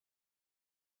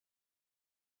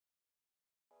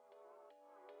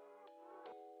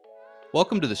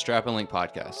Welcome to the Strap and Link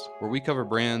podcast, where we cover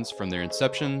brands from their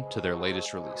inception to their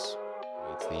latest release.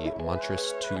 It's the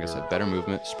Montrose Tudor. Like I said, better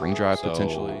movement, spring drive So,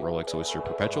 potentially, Rolex Oyster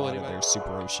Perpetual. There's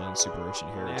Super Ocean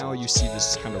heritage. Now you see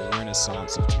this kind of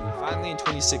renaissance of Tudor. Finally, in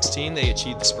 2016, they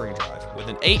achieved the spring drive with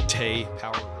an 8-day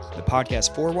power. The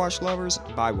podcast for watch lovers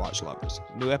by watch lovers.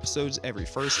 New episodes every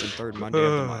first and third Monday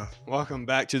of the month. Welcome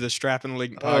back to the Strap and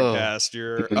Link podcast.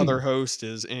 Your other host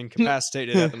is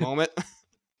incapacitated at the moment.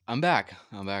 I'm back,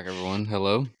 everyone.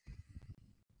 Hello.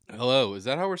 Is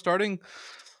that how we're starting?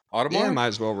 Audemars? Yeah, might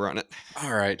as well run it.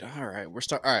 All right. All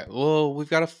right. Well,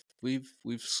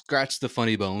 we've scratched the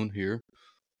funny bone here.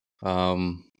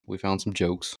 We found some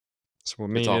jokes. So, I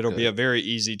mean, it'll be a very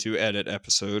easy to edit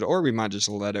episode, or we might just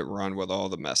let it run with all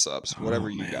the mess ups, whatever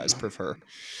you guys prefer.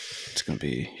 It's gonna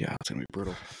be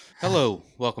brutal. Hello,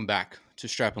 welcome back to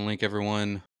Strap and Link,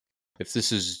 everyone. If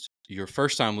this is your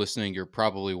first time listening, you're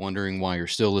probably wondering why you're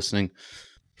still listening.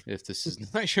 If this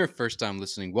is not your first time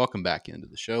listening, welcome back into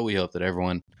the show. We hope that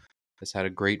everyone has had a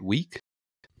great week.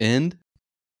 And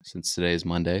since today is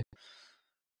Monday.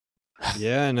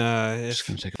 Yeah, and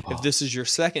if this is your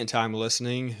second time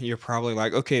listening, you're probably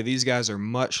like, okay, these guys are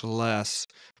much less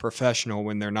professional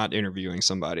when they're not interviewing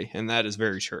somebody. And that is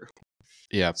very true.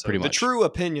 Yeah, so pretty much. The true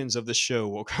opinions of the show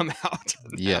will come out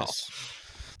now. Yes.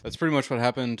 That's pretty much what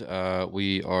happened.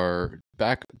 We are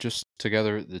back just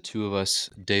together, the two of us,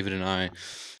 David and I.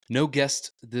 No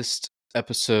guest this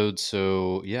episode,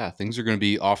 so yeah, things are going to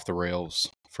be off the rails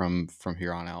from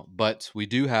here on out. But we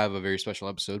do have a very special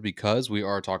episode because we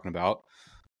are talking about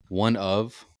one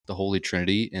of the Holy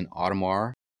Trinity in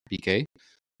Audemars Piguet,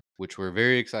 which we're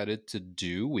very excited to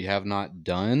do. We have not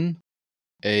done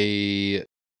a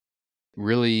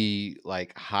really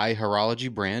high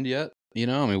horology brand yet. You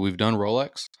know, I mean, we've done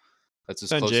Rolex. That's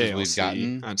as close as we've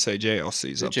gotten. I'd say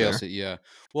JLC's up JLC, there. yeah.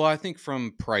 Well, I think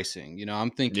from pricing, you know,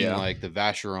 I'm thinking like the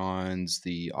Vacherons,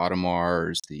 the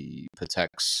Audemars, the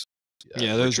Pateks.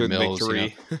 Yeah, those are the big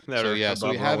three.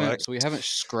 So we haven't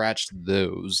scratched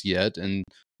those yet, and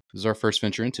this is our first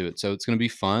venture into it. So it's going to be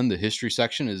fun. The history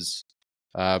section is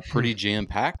pretty jam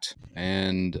packed,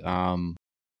 and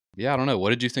yeah, I don't know. What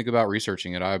did you think about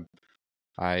researching it?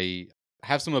 I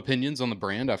have some opinions on the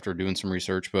brand after doing some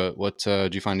research, but what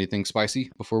did you find anything spicy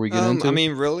before we get into it? I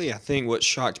mean, really, I think what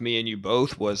shocked me and you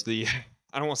both was the,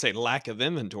 I don't want to say lack of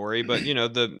inventory, but you know,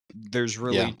 there's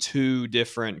really two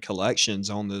different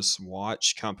collections on this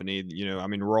watch company. You know, I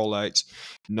mean, Rolex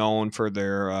known for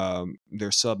their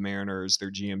Submariners,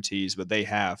 their GMTs, but they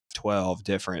have 12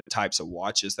 different types of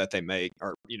watches that they make,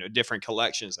 or you know, different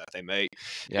collections that they make.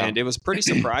 Yeah. And it was pretty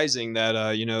surprising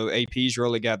that you know, AP's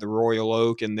really got the Royal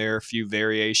Oak and their few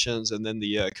variations, and then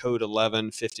the Code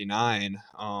 1159,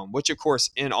 which of course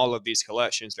in all of these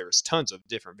collections there's tons of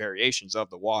different variations of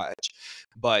the watch.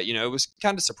 But you know, it was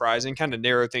kind of surprising, kind of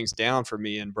narrowed things down for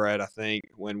me and Brett, I think,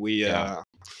 when we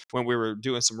were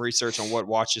doing some research on what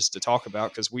watches to talk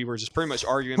about, because we were just pretty much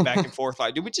arguing back and forth,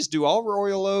 like, do we just do all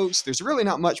Royal Oaks? There's really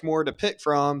not much more to pick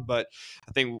from, but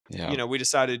I think you know, we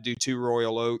decided to do 2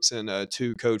 Royal Oaks and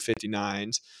 2 Code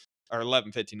 59s. Or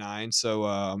 1159,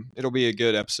 so it'll be a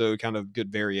good episode, kind of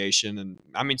good variation, and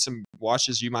I mean some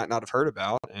watches you might not have heard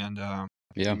about, and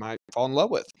you might fall in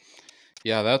love with.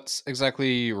 Yeah, that's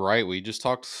exactly right. We just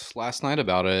talked last night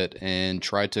about it and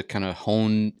tried to kind of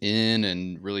hone in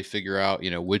and really figure out,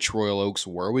 you know, which Royal Oaks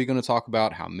were we going to talk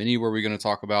about, how many were we going to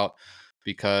talk about,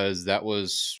 because that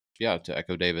was, to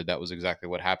echo David, that was exactly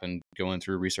what happened going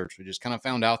through research. We just kind of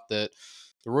found out that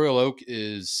the Royal Oak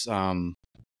is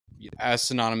as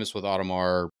synonymous with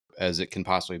Audemars as it can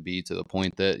possibly be, to the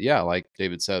point that, like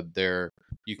David said,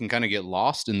 you can kind of get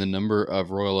lost in the number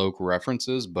of Royal Oak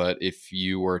references, but if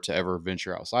you were to ever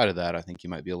venture outside of that, I think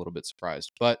you might be a little bit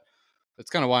surprised. But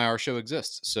that's kind of why our show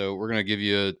exists. So we're going to give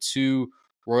you 2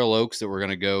 Royal Oaks that we're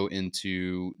going to go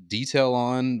into detail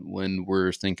on when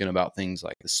we're thinking about things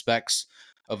like the specs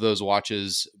of those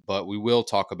watches, but we will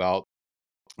talk about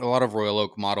a lot of Royal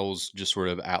Oak models just sort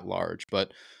of at large.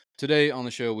 But today on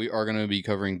the show, we are going to be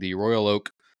covering the Royal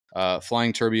Oak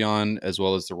Flying Tourbillon, as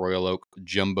well as the Royal Oak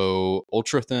Jumbo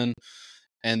Ultra Thin.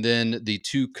 And then the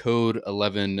 2 Code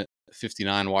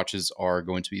 1159 watches are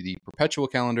going to be the Perpetual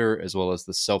Calendar, as well as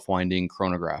the Self-Winding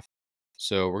Chronograph.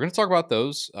 So we're going to talk about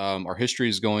those. Our history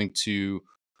is going to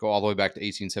go all the way back to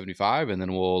 1875, and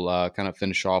then we'll kind of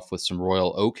finish off with some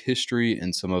Royal Oak history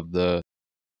and some of the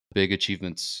big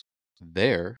achievements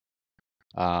there.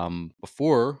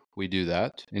 Before we do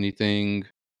that, anything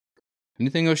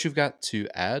else you've got to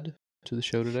add, to the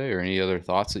show today, or any other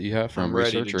thoughts that you have from I'm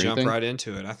ready to research or jump anything? right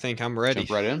into it. I think I'm ready.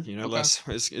 Jump right in. You know, Okay.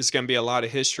 it's going to be a lot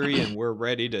of history, and we're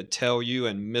ready to tell you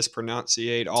and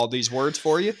mispronunciate all these words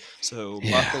for you. So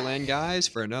Yeah. buckle in, guys,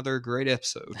 for another great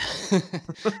episode.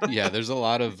 Yeah, there's a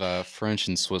lot of French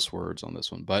and Swiss words on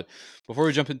this one. But before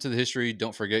we jump into the history,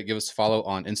 don't forget, give us a follow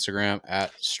on Instagram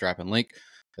at Strap and Link,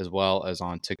 as well as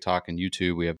on TikTok and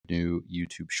YouTube. We have new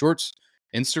YouTube shorts.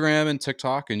 Instagram and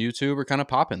TikTok and YouTube are kind of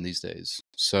popping these days.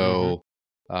 Hmm. So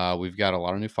we've got a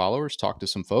lot of new followers, talked to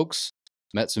some folks,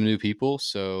 met some new people.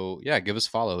 So yeah, give us a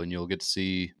follow and you'll get to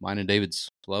see mine and David's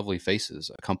lovely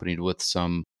faces, accompanied with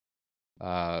some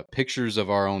pictures of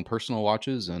our own personal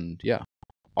watches, and yeah,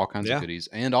 all kinds of Yeah. goodies.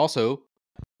 And also,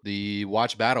 the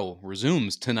watch battle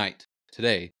resumes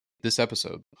today, this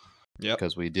episode, Yep.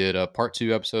 because we did a part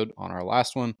 2 episode on our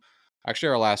last one. Actually,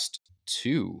 our last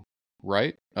two,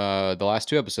 right? The last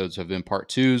 2 episodes have been part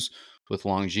 2s with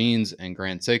Longines and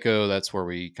Grand Seiko. That's where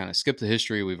we kind of skip the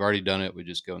history. We've already done it. We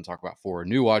just go and talk about 4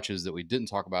 new watches that we didn't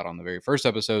talk about on the very first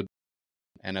episode.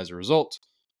 And as a result,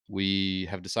 we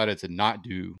have decided to not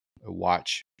do a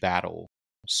watch battle,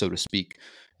 so to speak.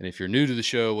 And if you're new to the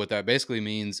show, what that basically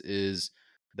means is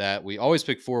that we always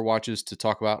pick 4 watches to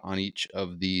talk about on each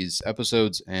of these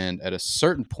episodes. And at a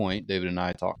certain point, David and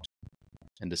I talked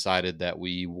and decided that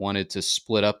we wanted to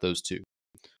split up those 2.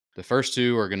 The first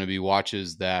 2 are going to be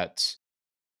watches that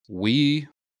we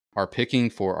are picking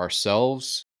for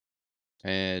ourselves.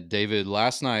 And David,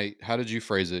 last night, how did you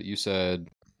phrase it? You said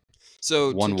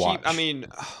So to one keep, I watch. mean,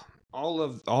 all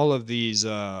of these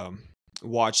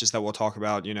watches that we'll talk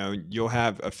about, you'll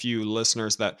have a few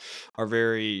listeners that are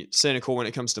very cynical when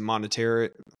it comes to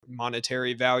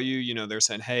monetary value. They're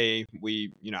saying, "Hey,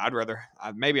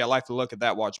 maybe I like the look of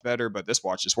that watch better, but this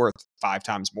watch is worth 5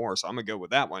 times more, so I'm gonna go with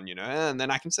that one." And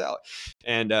then I can sell it.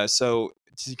 And so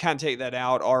to kind of take that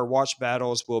out, our watch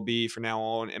battles will be from now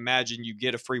on. Imagine you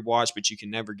get a free watch, but you can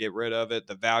never get rid of it.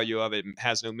 The value of it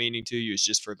has no meaning to you. It's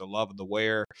just for the love of the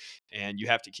wear, and you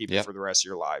have to keep it Yep. for the rest of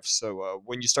your life. So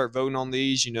when you start voting on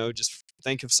these, just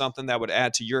think of something that would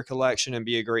add to your collection and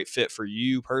be a great fit for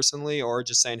you personally, or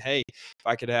just saying, hey, if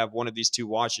I could have one of these 2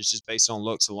 watches just based on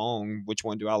looks alone, which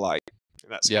one do I like?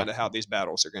 That's Yeah. kind of how these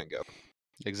battles are going to go.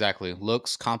 Exactly.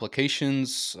 Looks,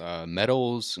 complications,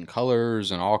 metals and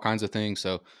colors and all kinds of things.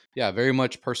 So, yeah, very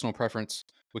much personal preference.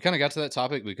 We kind of got to that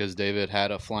topic because David had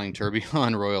a Flying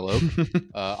Tourbillon Royal Oak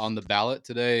on the ballot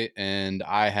today, and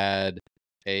I had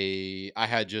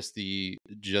just a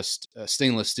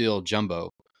stainless steel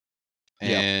jumbo, Yep.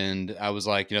 and I was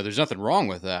like, there's nothing wrong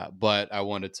with that, but I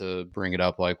wanted to bring it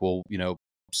up, like, well,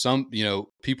 some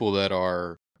people that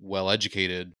are well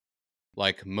educated,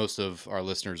 like most of our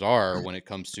listeners are, when it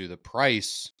comes to the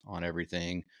price on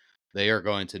everything, they are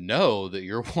going to know that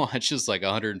your watch is like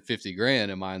 150 grand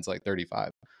and mine's like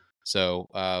 35. So,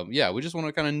 yeah, we just want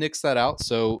to kind of nix that out.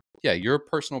 So, yeah, your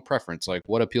personal preference, like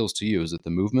what appeals to you? Is it the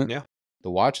movement, Yeah. the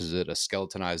watch? Is it a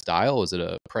skeletonized dial? Is it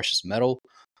a precious metal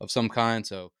of some kind?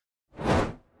 So,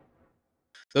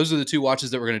 those are the 2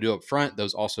 watches that we're going to do up front.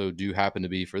 Those also do happen to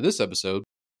be, for this episode,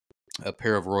 a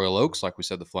pair of Royal Oaks, like we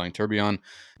said, the Flying Tourbillon,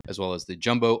 as well as the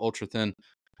Jumbo Ultra Thin,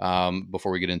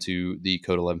 before we get into the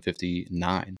Code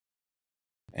 1159.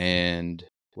 And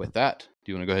with that,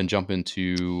 do you want to go ahead and jump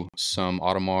into some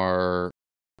Audemars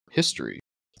history?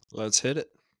 Let's hit it.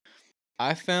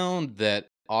 I found that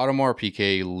Audemars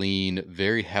Piguet lean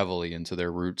very heavily into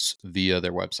their roots via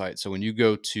their website. So when you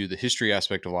go to the history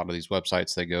aspect of a lot of these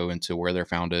websites, they go into where they're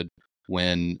founded,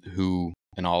 when, who,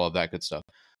 and all of that good stuff.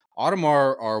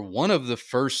 Audemars are one of the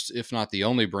first, if not the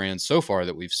only brand so far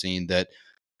that we've seen that,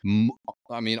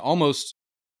 almost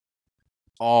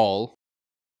all,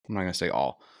 I'm not going to say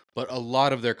all, but a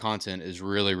lot of their content is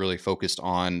really, really focused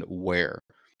on wear.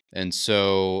 And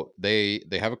so they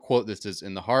have a quote that says,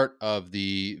 "In the heart of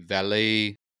the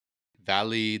Vallée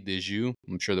de Joux,"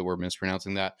 I'm sure that we're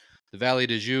mispronouncing that, "the Vallée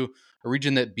de Joux, a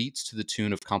region that beats to the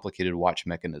tune of complicated watch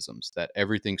mechanisms, that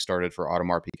everything started for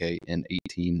Audemars Piguet in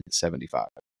 1875.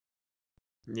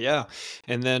 Yeah.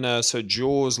 And then, so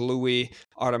Jules Louis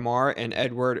Audemars and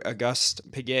Edward Auguste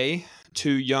Piguet,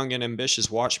 2 young and ambitious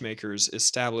watchmakers,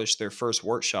 established their first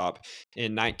workshop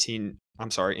in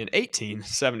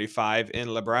 1875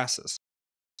 in Le Brassus.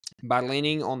 By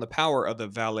leaning on the power of the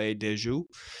Vallée de Joux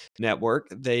network,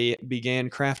 they began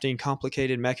crafting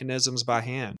complicated mechanisms by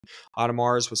hand.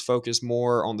 Audemars was focused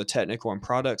more on the technical and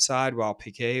product side, while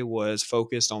Piguet was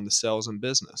focused on the sales and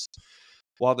business.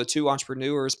 While the 2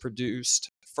 entrepreneurs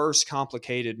produced first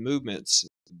complicated movements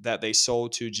that they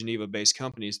sold to Geneva based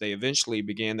companies, they eventually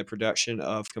began the production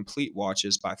of complete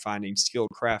watches by finding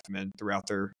skilled craftsmen throughout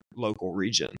their local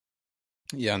region.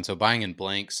 Yeah, and so buying in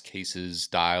blanks, cases,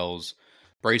 dials,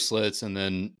 bracelets, and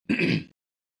then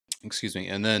excuse me,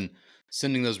 and then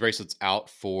sending those bracelets out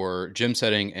for gym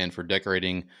setting and for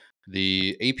decorating.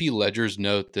 The AP ledgers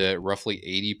note that roughly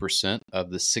 80% of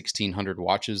the 1,600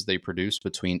 watches they produced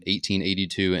between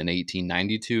 1882 and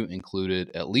 1892 included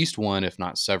at least one, if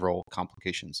not several,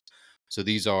 complications. So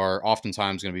these are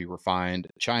oftentimes going to be refined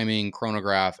chiming,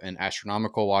 chronograph, and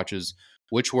astronomical watches,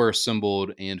 which were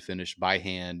assembled and finished by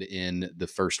hand in the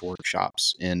first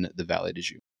workshops in the Vallée de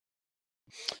Joux.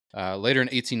 Later in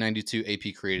 1892,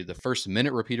 AP created the first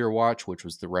minute repeater watch, which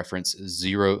was the reference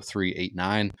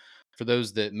 0389. For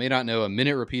those that may not know, a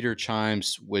minute repeater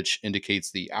chimes, which indicates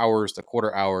the hours, the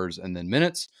quarter hours, and then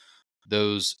minutes.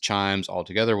 Those chimes all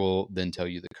together will then tell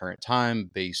you the current time,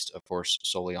 based, of course,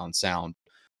 solely on sound.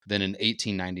 Then in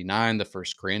 1899, the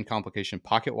first grand complication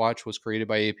pocket watch was created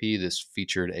by AP. This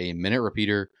featured a minute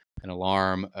repeater, an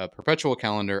alarm, a perpetual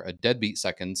calendar, a deadbeat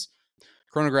seconds,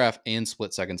 chronograph, and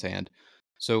split seconds hand.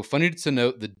 So funny to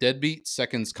note, the deadbeat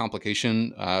seconds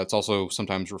complication, it's also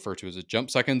sometimes referred to as a jump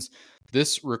seconds.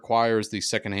 This requires the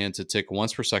second hand to tick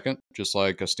once per second, just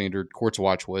like a standard quartz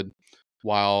watch would,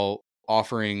 while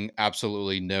offering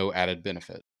absolutely no added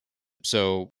benefit.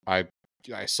 So I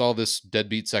saw this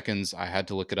deadbeat seconds. I had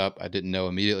to look it up. I didn't know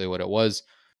immediately what it was.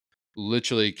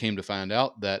 Literally came to find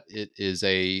out that it is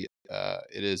a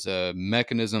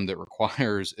mechanism that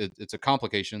requires it's a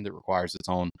complication that requires its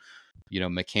own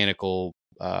mechanical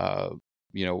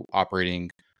operating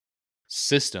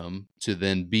system to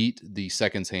then beat the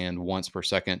seconds hand once per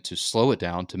second to slow it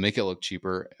down to make it look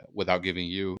cheaper without giving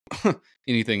you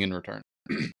anything in return.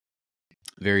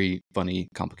 Very funny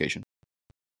complication.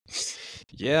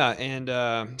 Yeah, and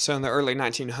so in the early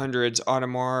 1900s,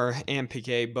 Audemars and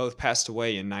Piguet both passed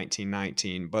away in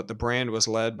 1919, but the brand was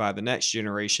led by the next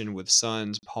generation with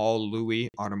sons Paul Louis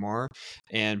Audemars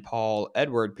and Paul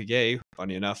Edward Piguet.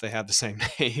 Funny enough, they have the same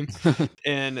name.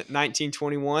 In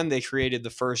 1921, they created the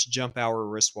first jump hour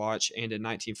wristwatch, and in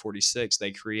 1946,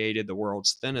 they created the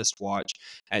world's thinnest watch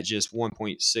at just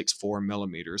 1.64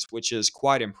 millimeters, which is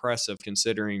quite impressive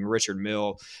considering Richard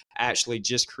Mille actually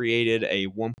just created a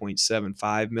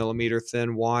 1.75 millimeter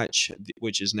thin watch,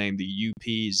 which is named the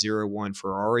UP-01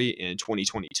 Ferrari in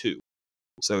 2022.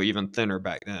 So even thinner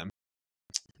back then.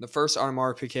 The first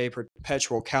Audemars Piguet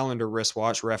perpetual calendar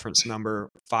wristwatch, reference number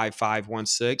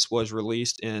 5516, was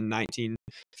released in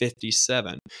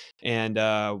 1957 and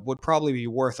would probably be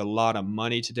worth a lot of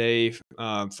money today.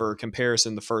 For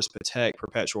comparison, the first Patek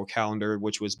perpetual calendar,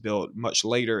 which was built much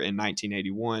later in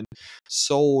 1981,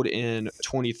 sold in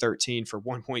 2013 for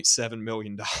 $1.7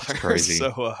 million. Crazy.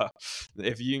 So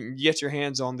if you can get your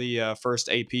hands on the first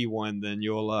AP one, then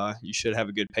you should have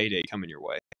a good payday coming your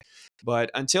way.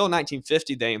 But until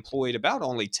 1950, they employed about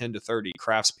only 10 to 30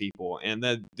 craftspeople, and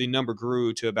the number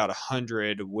grew to about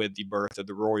 100 with the birth of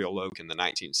the Royal Oak in the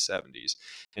 1970s.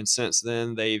 And since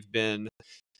then, they've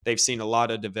seen a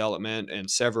lot of development and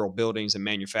several buildings and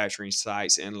manufacturing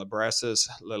sites in Le Brassus,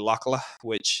 Le Lacle,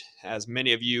 which, as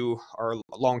many of you are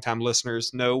longtime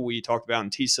listeners know, we talked about in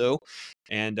Tissot,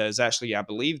 and is actually, I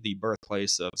believe, the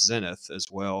birthplace of Zenith as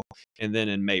well, and then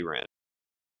in Mayrin.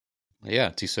 Yeah,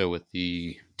 Tissot with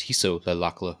the Tissot Le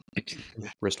Lacle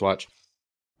wristwatch.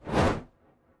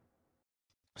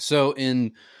 So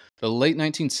in the late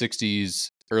 1960s,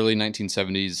 early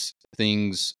 1970s,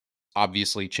 things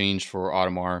obviously changed for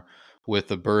Audemars with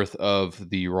the birth of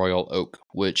the Royal Oak,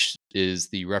 which is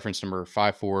the reference number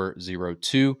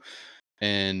 5402.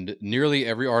 And nearly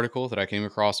every article that I came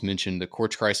across mentioned the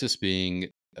quartz crisis being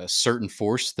a certain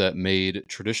force that made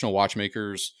traditional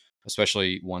watchmakers,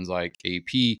 especially ones like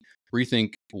AP,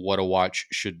 rethink what a watch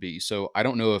should be. So I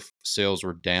don't know if sales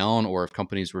were down or if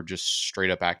companies were just straight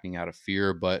up acting out of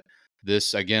fear, but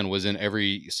this again was in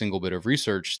every single bit of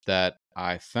research that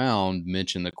I found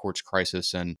mentioned the quartz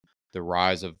crisis and the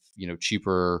rise of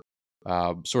cheaper,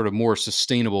 sort of more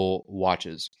sustainable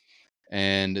watches.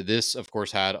 And this, of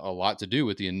course, had a lot to do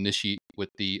with the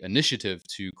initiative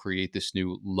to create this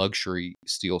new luxury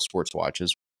steel sports watch,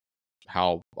 is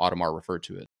how Audemars referred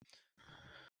to it.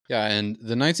 Yeah, and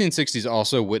the 1960s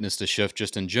also witnessed a shift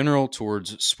just in general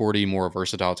towards sporty, more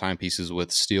versatile timepieces,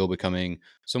 with steel becoming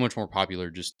so much more popular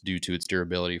just due to its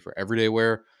durability for everyday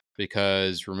wear.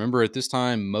 Because remember, at this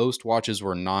time, most watches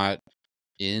were not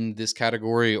in this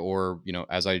category, or,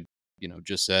 as I,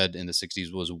 just said, in the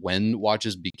 60s was when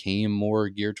watches became more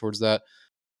geared towards that.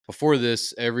 Before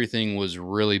this, everything was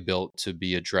really built to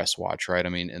be a dress watch, right? I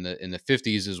mean, in the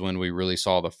 50s is when we really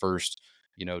saw the first,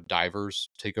 divers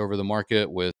take over the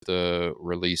market with the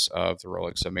release of the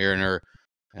Rolex Submariner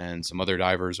and some other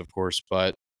divers, of course,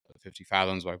 but 50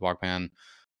 Fathoms by Blockman.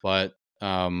 But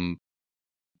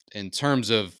in terms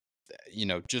of,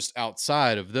 just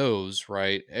outside of those,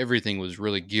 right, everything was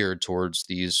really geared towards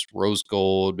these rose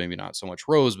gold, maybe not so much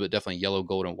rose, but definitely yellow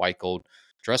gold and white gold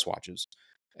dress watches.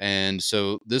 And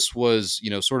so this was,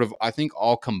 sort of, I think,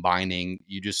 all combining.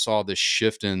 You just saw this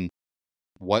shift in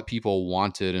what people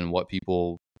wanted and what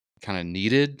people kind of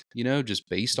needed, just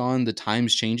based on the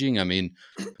times changing. I mean,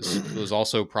 this was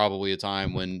also probably a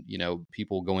time when,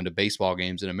 people going to baseball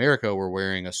games in America were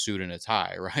wearing a suit and a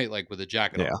tie, right? Like with a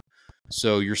jacket Yeah. on.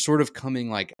 So you're sort of coming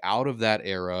like out of that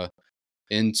era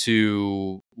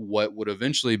into what would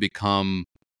eventually become,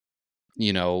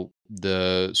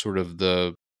 the sort of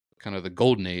the kind of the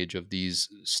golden age of these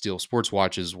steel sports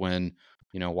watches when,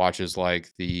 watches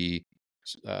like the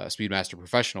Speedmaster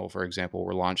Professional, for example,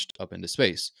 were launched up into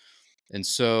space. And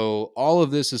so all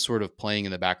of this is sort of playing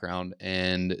in the background.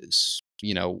 And,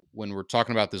 when we're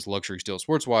talking about this luxury steel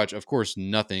sports watch, of course,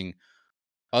 nothing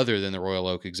other than the Royal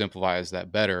Oak exemplifies that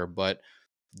better. But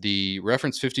the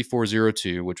reference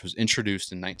 5402, which was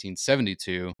introduced in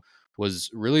 1972, was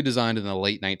really designed in the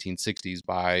late 1960s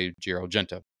by Gerald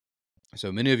Genta.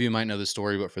 So many of you might know this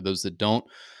story, but for those that don't,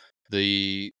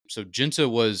 Genta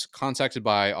was contacted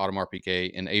by Audemars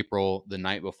Piguet in April, the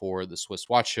night before the Swiss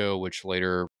watch show, which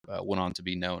later went on to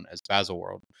be known as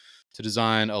Baselworld, to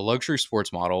design a luxury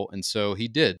sports model, and so he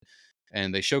did.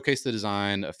 And they showcased the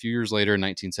design. A few years later, in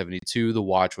 1972, the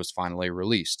watch was finally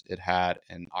released. It had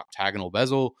an octagonal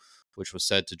bezel, which was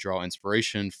said to draw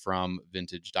inspiration from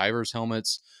vintage divers'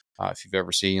 helmets. If you've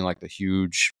ever seen like the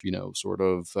huge, sort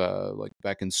of like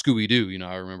back in Scooby Doo,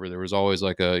 I remember there was always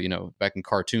like back in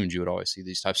cartoons, you would always see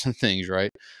these types of things, right?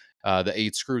 The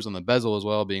 8 screws on the bezel as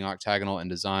well being octagonal in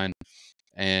design.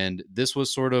 And this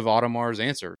was sort of Audemars'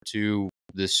 answer to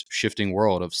this shifting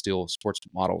world of steel sports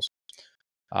models.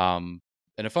 And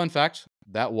a fun fact,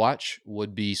 that watch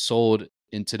would be sold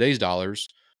in today's dollars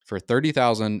for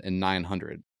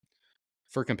 $30,900.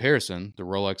 For comparison, the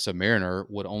Rolex Submariner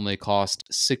would only cost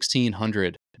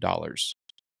 $1,600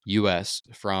 US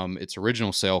from its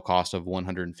original sale cost of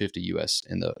 $150 US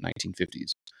in the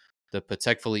 1950s. The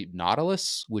Patek Philippe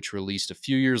Nautilus, which released a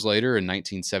few years later in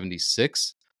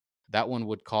 1976, that one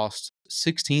would cost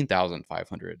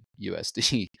 16,500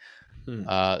 USD. Hmm.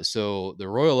 So the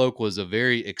Royal Oak was a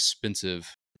very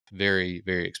expensive, very,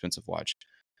 very expensive watch.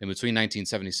 In between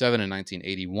 1977 and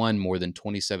 1981, more than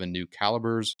 27 new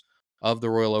calibers of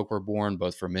the Royal Oak were born,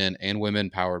 both for men and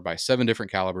women, powered by 7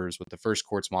 different calibers, with the first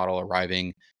quartz model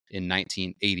arriving in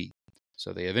 1980.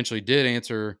 So they eventually did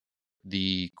answer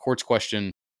the quartz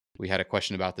question. We had a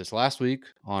question about this last week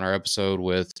on our episode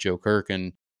with Joe Kirk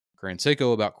and Grant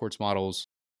Seiko about quartz models.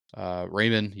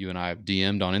 Raymond, you and I have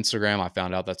DM'd on Instagram. I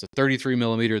found out that's a 33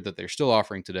 millimeter that they're still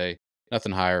offering today,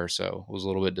 nothing higher. So I was a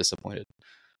little bit disappointed.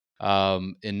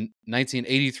 In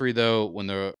 1983, though,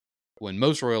 when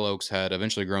most Royal Oaks had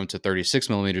eventually grown to 36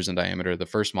 millimeters in diameter, the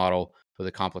first model with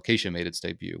a complication made its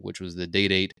debut, which was the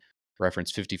Date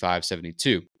reference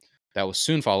 5572. That was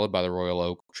soon followed by the Royal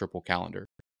Oak triple calendar.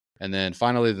 And then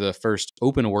finally, the first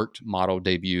open worked model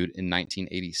debuted in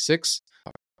 1986.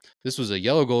 This was a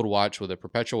yellow gold watch with a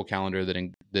perpetual calendar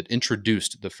that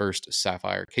introduced the first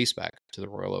sapphire caseback to the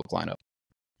Royal Oak lineup.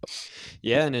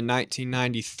 Yeah, and in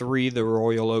 1993, the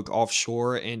Royal Oak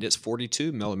Offshore and its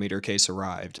 42 millimeter case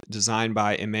arrived. Designed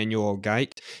by Emmanuel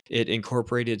Geit, it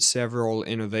incorporated several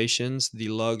innovations. The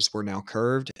lugs were now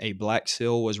curved, a black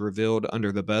seal was revealed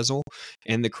under the bezel,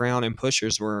 and the crown and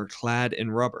pushers were clad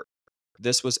in rubber.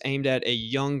 This was aimed at a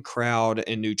young crowd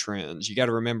and new trends. You got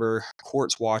to remember,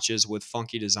 quartz watches with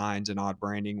funky designs and odd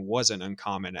branding wasn't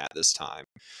uncommon at this time.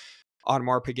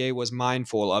 Audemars Piguet was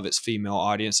mindful of its female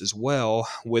audience as well,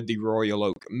 with the Royal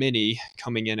Oak Mini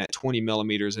coming in at 20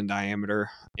 millimeters in diameter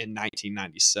in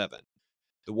 1997.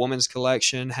 The women's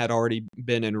collection had already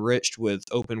been enriched with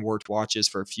open worked watches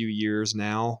for a few years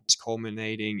now,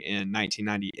 culminating in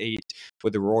 1998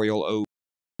 with the Royal Oak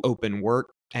Open Work,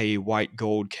 a white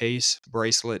gold case,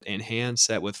 bracelet, and hand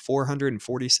set with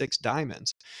 446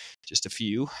 diamonds. Just a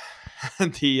few.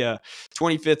 The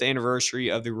 25th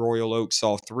anniversary of the Royal Oak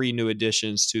saw 3 new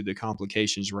additions to the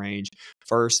complications range.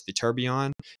 First, the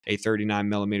Tourbillon, a 39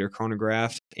 millimeter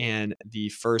chronograph, and the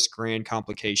first grand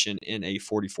complication in a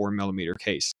 44 millimeter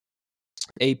case.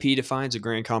 AP defines a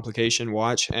grand complication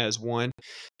watch as one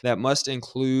that must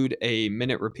include a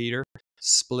minute repeater,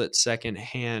 split second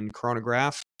hand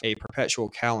chronograph, a perpetual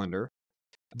calendar.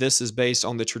 This is based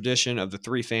on the tradition of the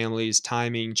 3 families: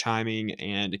 timing, chiming,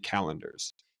 and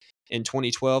calendars. In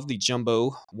 2012, the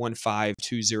Jumbo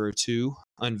 15202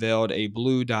 unveiled a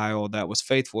blue dial that was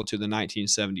faithful to the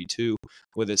 1972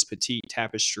 with its petite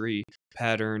tapestry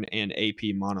pattern and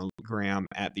AP monogram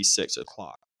at the 6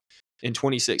 o'clock. In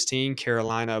 2016,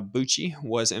 Carolina Bucci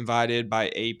was invited by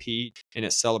AP in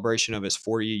its celebration of its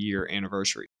 40-year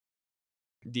anniversary.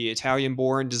 The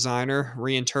Italian-born designer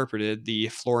reinterpreted the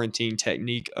Florentine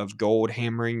technique of gold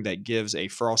hammering that gives a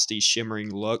frosty,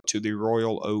 shimmering look to the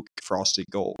Royal Oak frosted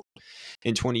gold.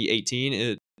 In 2018,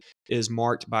 it is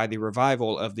marked by the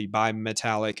revival of the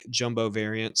bimetallic jumbo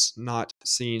variants not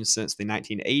seen since the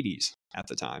 1980s at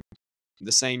the time.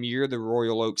 The same year, the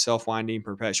Royal Oak self-winding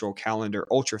perpetual calendar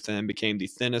ultra thin became the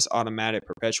thinnest automatic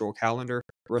perpetual calendar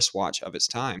wristwatch of its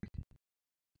time.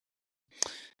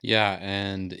 Yeah,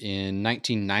 and in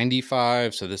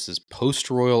 1995, so this is post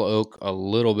Royal Oak, a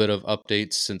little bit of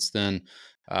updates since then.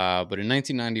 But in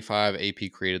 1995,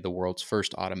 AP created the world's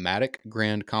first automatic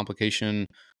grand complication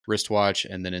wristwatch,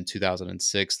 and then in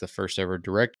 2006, the first ever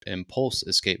direct impulse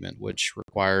escapement, which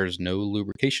requires no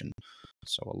lubrication.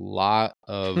 So a lot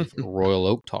of Royal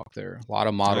Oak talk there, a lot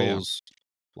of Oh yeah, models,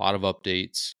 a lot of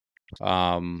updates.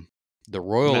 The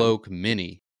Royal that, Oak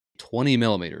Mini, 20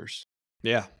 millimeters.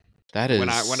 yeah. That When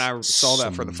is I saw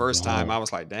that for the first time, I small.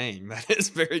 was like, "Dang, that is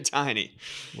very tiny."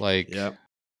 Like, Yep.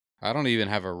 I don't even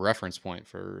have a reference point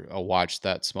for a watch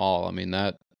that small. I mean,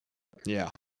 that, Yeah.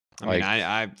 I mean,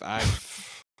 like,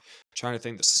 I've trying to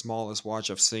think the smallest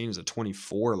watch I've seen is a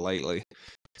 24 lately.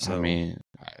 I So mean,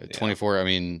 yeah, 24, I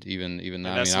mean, even that, and I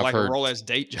mean, that's I've like a heard, Rolex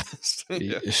Datejust,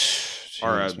 yeah,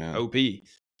 or jeez, a man. OP.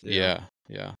 Yeah.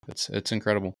 Yeah, it's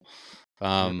incredible.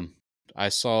 Yep. I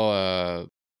saw a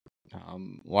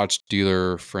watch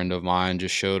dealer friend of mine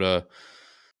just showed a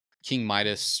King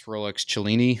Midas Rolex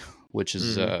Cellini, which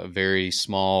is Mhm. a very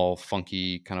small,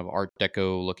 funky, kind of Art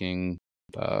Deco looking,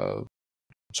 uh,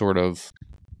 sort of,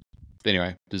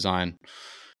 anyway, design.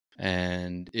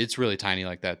 And it's really tiny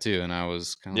like that too. And I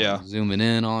was kind of like Yeah. zooming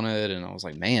in on it, and I was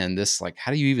like, man, this, like,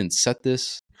 how do you even set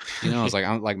this? I was like,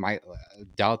 I'm like, my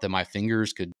doubt that my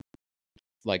fingers could,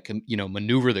 like,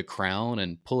 maneuver the crown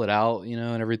and pull it out,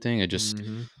 and everything. It just,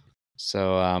 Mhm.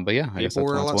 so, but yeah, I guess People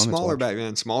that's were a why it's a lot women's smaller watch. back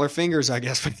then. Smaller fingers, I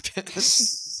guess, back then.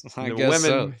 I The guess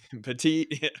so. women,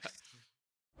 petite.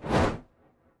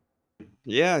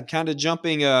 Yeah, kind of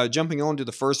jumping on to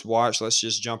the first watch. Let's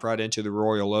just jump right into the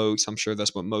Royal Oaks. I'm sure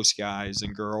that's what most guys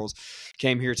and girls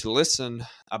came here to listen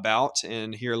about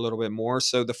and hear a little bit more.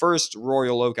 So the first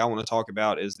Royal Oak I want to talk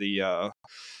about is the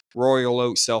Royal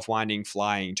Oak self-winding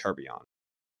flying tourbillon.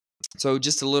 So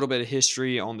just a little bit of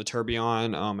history on the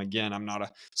tourbillon. Again, I'm not a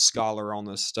scholar on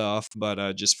this stuff,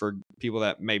 but just for people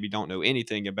that maybe don't know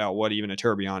anything about what even a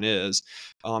tourbillon is,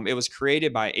 it was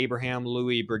created by Abraham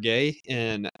Louis Breguet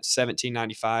in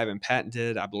 1795 and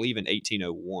patented, I believe, in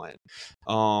 1801.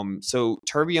 So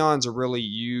tourbillons are really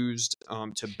used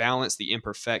to balance the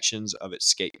imperfections of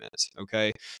escapement.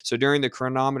 Okay, so during the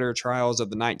chronometer trials of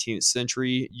the 19th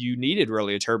century, you needed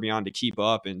really a tourbillon to keep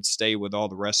up and stay with all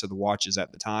the rest of the watches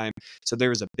at the time. So there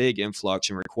was a big influx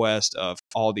and request of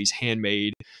all these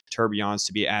handmade tourbillons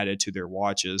to be added to their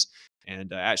watches.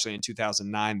 And actually, in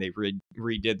 2009, they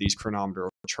redid these chronometer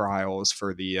trials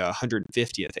for the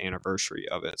 150th anniversary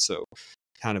of it. So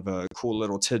kind of a cool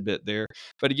little tidbit there.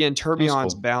 But again, That's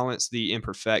tourbillons cool. balance the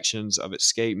imperfections of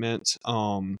escapement.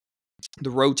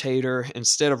 The rotator,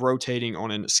 instead of rotating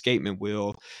on an escapement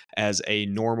wheel as a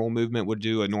normal movement would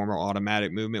do, a normal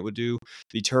automatic movement would do,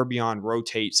 the tourbillon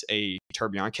rotates a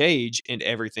tourbillon cage and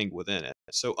everything within it.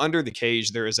 So under the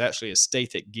cage, there is actually a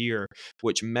stathic gear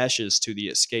which meshes to the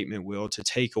escapement wheel to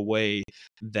take away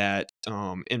that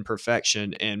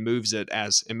imperfection and moves it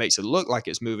as it makes it look like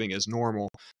it's moving as normal,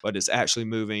 but it's actually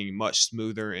moving much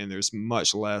smoother and there's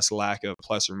much less lack of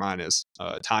plus or minus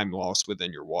time lost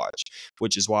within your watch,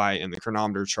 which is why in the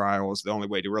chronometer trials, the only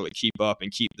way to really keep up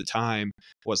and keep the time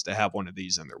was to have one of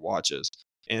these in their watches.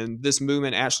 And this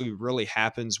movement actually really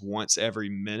happens once every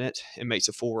minute. It makes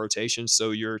a full rotation.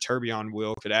 So your tourbillon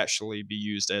wheel could actually be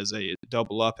used as a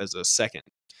double up as a second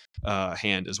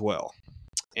hand as well.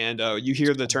 And you That's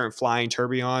hear the cool. term flying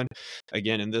tourbillon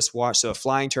again in this watch. So a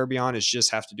flying tourbillon is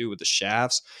just have to do with the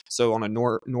shafts. So on a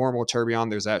normal tourbillon,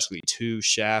 there's actually two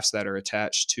shafts that are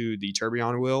attached to the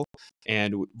tourbillon wheel.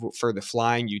 And for the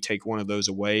flying, you take one of those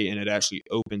away, and it actually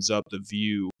opens up the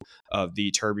view of the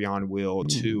tourbillon wheel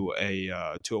Mm.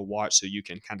 to a watch, so you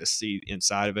can kind of see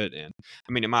inside of it. And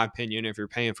I mean, in my opinion, if you're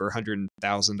paying for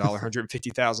 $100,000,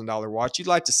 $150,000 watch, you'd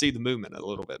like to see the movement a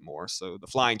little bit more. So the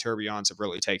flying tourbillons have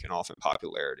really taken off in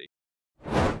popularity.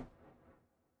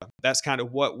 That's kind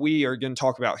of what we are going to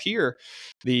talk about here.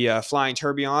 The Flying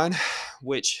Tourbillon,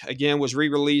 which again was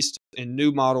re-released in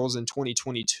new models in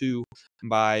 2022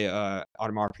 by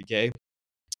Audemars Piguet.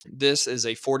 This is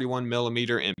a 41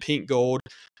 millimeter in pink gold,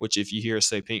 which if you hear us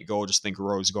say pink gold, just think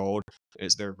rose gold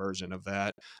is their version of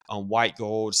that. White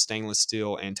gold, stainless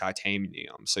steel, and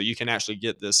titanium. So you can actually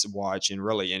get this watch in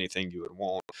really anything you would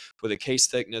want, with a case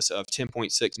thickness of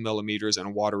 10.6 millimeters and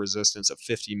a water resistance of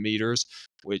 50 meters,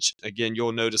 which again,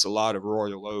 you'll notice a lot of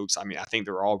Royal Oaks. I mean, I think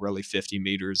they're all really 50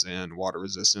 meters in water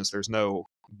resistance. There's no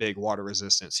big water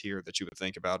resistance here that you would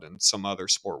think about in some other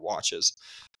sport watches.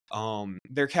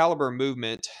 Their caliber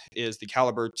movement is the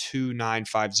caliber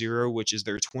 2950, which is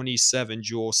their 27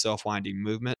 joule self-winding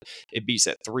movement. It beats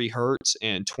at 3 hertz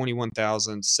and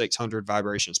 21,600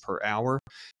 vibrations per hour,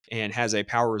 and has a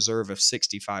power reserve of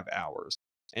 65 hours.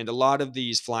 And a lot of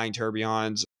these Flying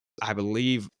Tourbillons, I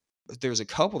believe there's a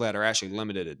couple that are actually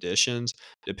limited editions,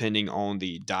 depending on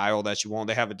the dial that you want.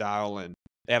 They have a dial, and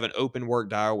they have an open work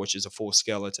dial, which is a full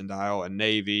skeleton dial, a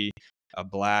navy, a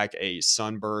black, a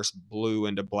sunburst blue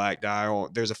into black dial.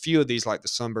 There's a few of these like the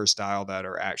sunburst dial that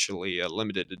are actually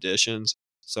limited editions.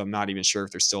 So I'm not even sure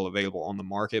if they're still available on the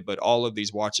market, but all of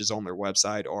these watches on their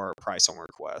website are price on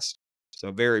request.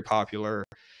 So very popular.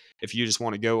 If you just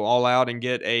want to go all out and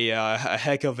get a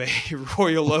heck of a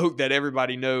Royal Oak that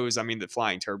everybody knows, I mean, the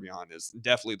Flying Tourbillon is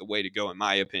definitely the way to go, in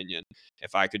my opinion.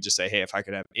 If I could just say, hey, if I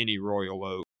could have any Royal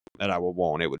Oak that I would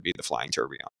want, it would be the Flying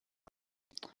Tourbillon.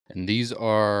 And these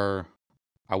are,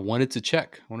 I wanted to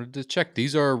check.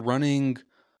 These are running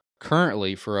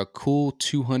currently for a cool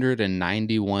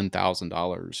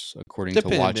 $291,000, according to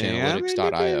Depending, I mean,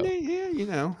 watchanalytics.io.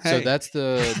 yeah, So hey. that's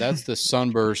the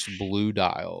sunburst blue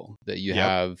dial that you Yep.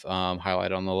 have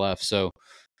highlighted on the left. So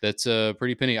that's a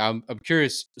pretty penny. I'm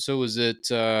curious. So was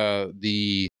it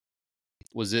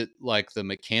like the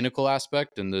mechanical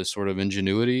aspect and the sort of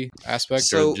ingenuity aspect, or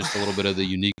So, just a little bit of the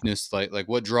uniqueness? Like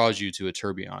what draws you to a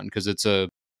tourbillon? Because it's a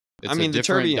I mean, the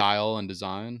different tourbillon, dial and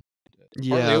design.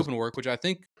 Partly yeah, open work, which I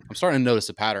think I'm starting to notice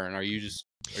a pattern. Are you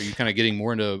kind of getting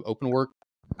more into open work?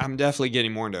 I'm definitely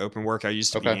getting more into open work. I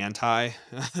used to be Okay. anti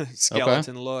Okay.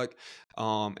 skeleton look.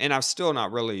 And I'm still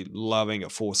not really loving a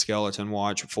full skeleton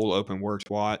watch, a full open worked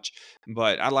watch.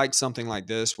 But I like something like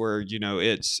this where,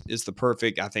 it's the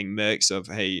perfect, I think, mix of,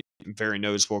 hey, very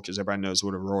noticeable because everybody knows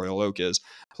what a Royal Oak is.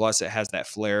 Plus, it has that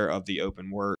flair of the open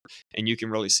work, and you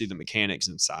can really see the mechanics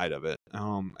inside of it.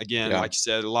 Again, Yeah. like you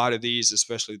said, a lot of these,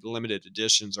 especially the limited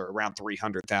editions, are around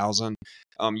 300,000.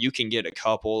 You can get a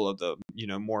couple of the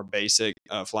more basic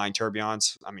Flying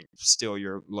Tourbillons. I mean, still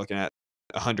you're looking at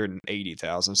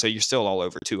 180,000, so you're still all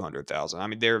over 200,000. I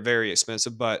mean, they're very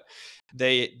expensive, but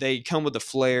they come with a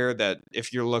flair that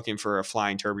if you're looking for a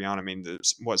Flying Tourbillon, I mean,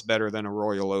 what's better than a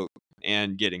Royal Oak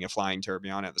and getting a Flying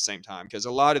Tourbillon at the same time? Because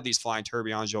a lot of these Flying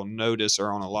Tourbillons you'll notice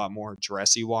are on a lot more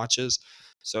dressy watches.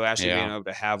 So actually being Yeah. able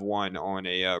to have one on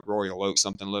a Royal Oak,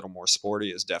 something a little more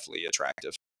sporty, is definitely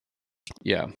attractive.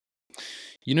 Yeah.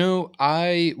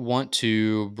 I want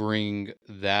to bring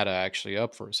that actually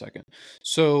up for a second.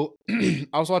 So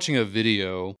I was watching a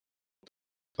video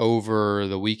over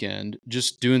the weekend,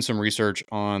 just doing some research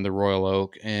on the Royal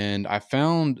Oak, and I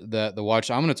found that the watch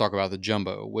I'm going to talk about, the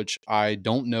Jumbo, which I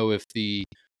don't know if the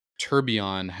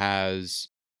Tourbillon has.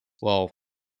 Well,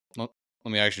 let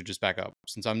me actually just back up.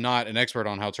 Since I'm not an expert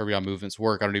on how tourbillon movements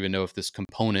work, I don't even know if this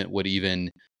component would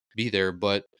even be there,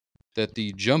 but that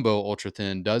the Jumbo Ultra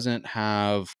Thin doesn't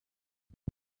have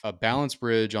a balance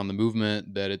bridge on the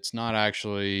movement, that it's not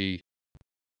actually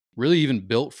really even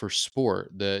built for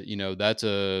sport. That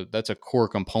that's a core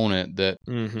component that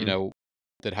you Hmm. know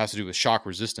that has to do with shock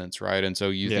resistance, right? And so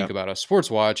you Yeah. think about a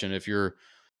sports watch, and if you're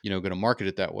going to market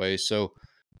it that way. So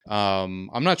I'm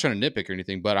not trying to nitpick or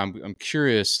anything, but I'm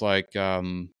curious, like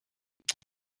maybe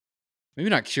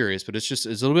not curious, but it's a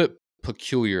little bit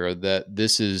peculiar that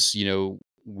this is,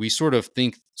 we sort of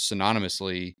think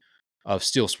synonymously of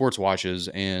steel sports watches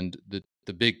and the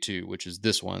big two, which is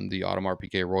this one, the Audemars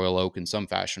Piguet Royal Oak in some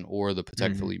fashion, or the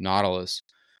Patek Hmm. Philippe Nautilus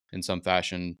in some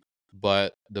fashion.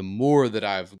 But the more that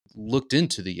I've looked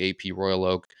into the AP Royal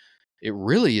Oak, it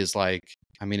really is like,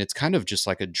 I mean, it's kind of just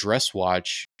like a dress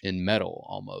watch in metal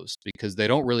almost, because they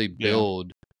don't really Yeah.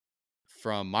 build,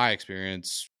 from my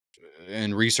experience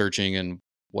and researching and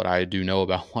what I do know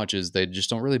about watches, they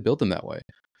just don't really build them that way.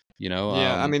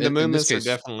 Yeah, I mean, the In this movements are case,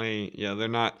 definitely, yeah, they're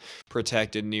not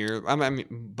protected near. I mean,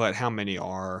 but how many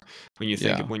are when you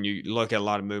think yeah, of when you look at a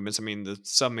lot of movements? I mean, the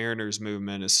Submariner's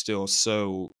movement is still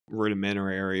so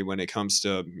rudimentary when it comes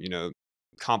to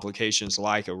complications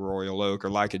like a Royal Oak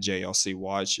or like a JLC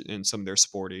watch in some of their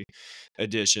sporty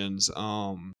editions.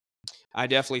 I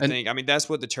definitely and think, I mean, that's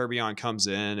what the Tourbillon comes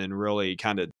in and really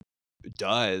kind of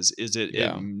does. Is it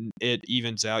yeah, it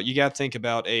evens out. You got to think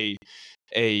about a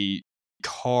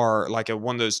car, like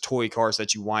one of those toy cars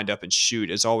that you wind up and shoot,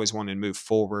 is always wanting to move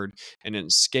forward, and an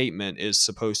escapement is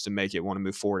supposed to make it want to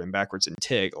move forward and backwards and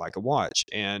tick like a watch.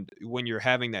 And when you're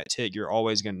having that tick, you're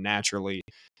always going to naturally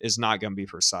is not going to be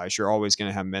precise. You're always going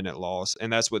to have minute loss,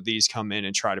 and that's what these come in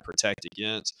and try to protect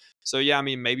against. So yeah, I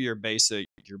mean, maybe your basic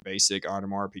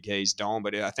Audemars Piguets don't,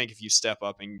 but I think if you step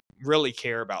up and really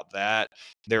care about that,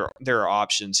 there are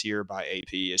options here by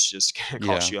AP. It's just going to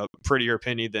cost Yeah. you a prettier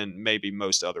penny than maybe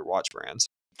most other watch brands.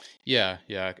 Yeah,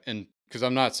 yeah, and because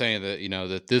I'm not saying that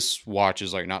that this watch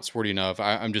is like not sporty enough.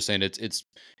 I'm just saying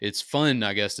it's fun,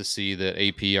 I guess, to see that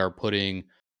AP are putting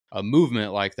a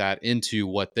movement like that into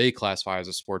what they classify as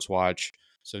a sports watch.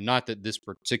 So not that this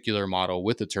particular model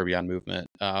with the tourbillon movement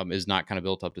is not kind of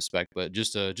built up to spec, but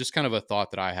just kind of a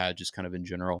thought that I had, just kind of in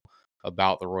general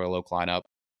about the Royal Oak lineup.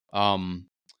 Um,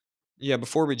 Yeah,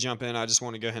 before we jump in, I just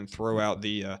want to go ahead and throw out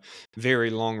the very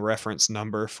long reference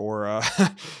number for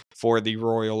for the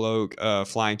Royal Oak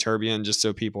Flying Tourbillon, just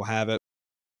so people have it.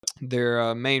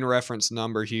 Their main reference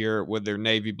number here with their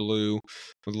navy blue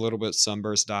with a little bit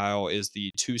sunburst dial is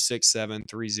the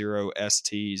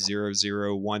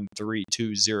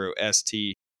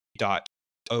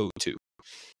 26730ST0013220ST.02.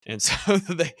 And so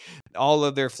they all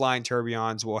of their flying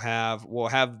tourbillons will have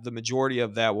the majority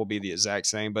of that will be the exact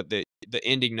same, but the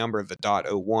ending number of the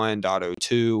 .01,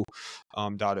 .02,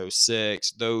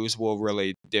 .06, those will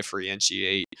really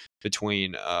differentiate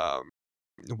between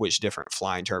which different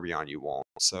flying tourbillon you want.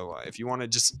 So if you want to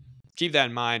just keep that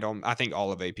in mind, I think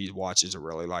all of AP's watches are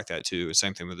really like that too.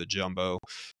 Same thing with the jumbo;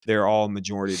 they're all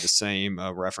majority the same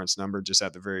reference number. Just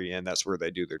at the very end, that's where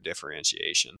they do their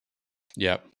differentiation.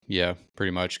 yeah, yeah,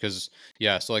 pretty much. Because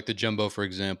yeah, so like the jumbo, for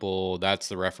example, that's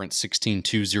the reference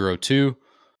 16202.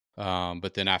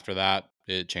 But then after that,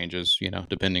 it changes,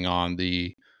 depending on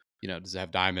does it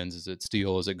have diamonds? Is it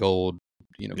steel? Is it gold?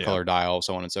 Yeah. Color dial,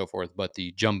 so on and so forth. But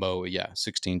the jumbo, yeah,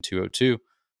 16202.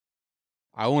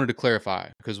 I wanted to clarify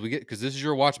because this is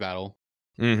your watch battle.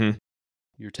 Mm-hmm.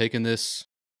 You're taking this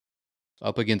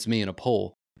up against me in a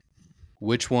poll.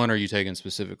 Which one are you taking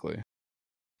specifically?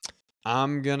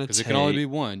 I'm gonna Because it can only take. be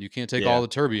one. You can't take Yeah. all the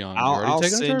tourbillon. You're I'll already I'll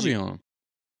taking a send you tourbillon.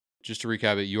 Just to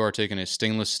recap it, you are taking a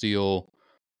stainless steel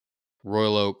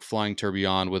Royal Oak Flying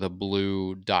Tourbillon with a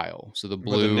blue dial. So the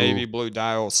with a navy blue. blue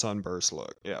dial sunburst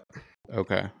look. Yeah.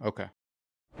 Okay. Okay.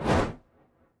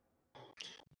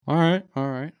 All right. All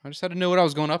right. I just had to know what I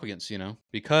was going up against, Yeah.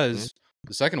 because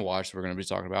the second watch that we're going to be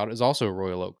talking about is also a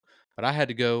Royal Oak. But I had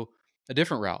to go a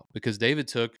different route because David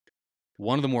took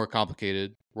one of the more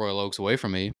complicated Royal Oaks away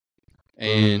from me,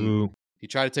 and Boo. he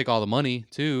tried to take all the money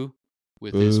too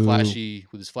with his Boo.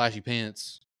 flashy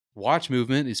pants watch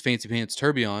movement, his fancy pants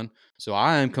tourbillon. So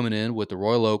I am coming in with the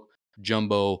Royal Oak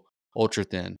Jumbo Ultra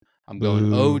Thin. I'm going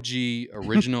Boo. OG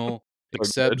original, So good.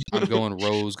 except I'm going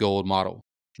rose gold model.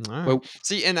 All right. But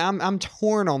See, and I'm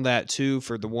torn on that too.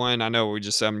 For the one I know, we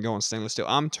just I'm going stainless steel.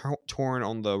 I'm torn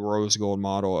on the rose gold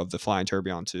model of the Flying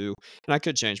Tourbillon too, and I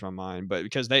could change my mind, but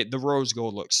because the rose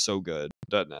gold looks so good,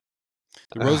 doesn't it?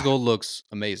 the rose Ugh. gold looks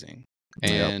amazing.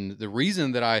 Yep. And the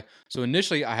reason that so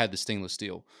initially I had the stainless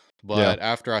steel, Yeah. but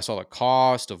after I saw the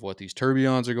cost of what these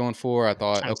tourbillons are going for, I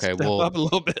thought, Trying to okay, step well, up a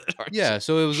little bit, aren't you? yeah.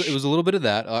 So it was a little bit of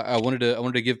that. I wanted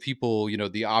to give people,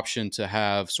 the option to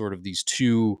have sort of these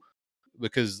two,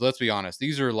 because let's be honest,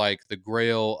 these are like the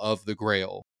Grail of the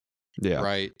Grail, Yeah.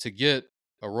 right? To get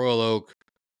a Royal Oak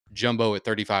jumbo at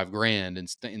 35 grand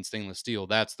in stainless steel,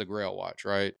 that's the Grail watch,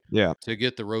 right? Yeah. To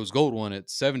get the rose gold one at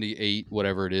 78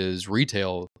 whatever it is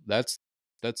retail, that's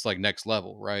like next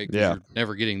level, right? Because Yeah. you're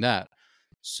never getting that,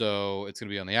 so it's going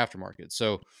to be on the aftermarket.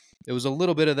 So it was a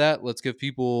little bit of that. Let's give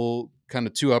people kind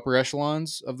of two upper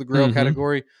echelons of the Grail Mm-hmm.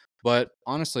 category. But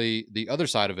honestly, the other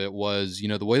side of it was,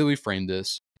 the way that we framed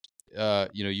this,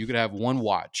 you could have one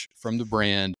watch from the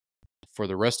brand for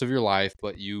the rest of your life,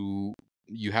 but you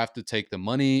have to take the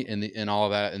money and all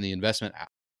of that and the investment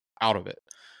out of it.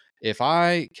 If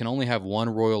I can only have one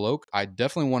Royal Oak, I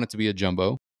definitely want it to be a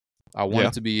jumbo. I want Yeah.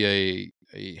 it to be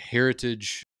a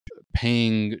heritage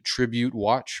paying tribute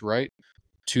watch, right?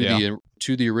 To Yeah.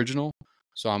 the original.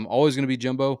 So I'm always going to be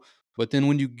jumbo. But then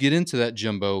when you get into that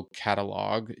jumbo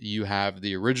catalog, you have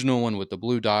the original one with the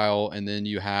blue dial, and then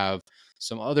you have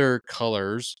some other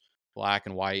colors, black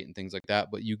and white and things like that.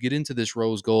 But you get into this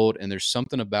rose gold, and there's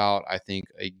something about, I think,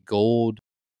 a gold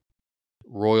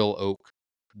Royal Oak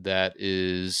that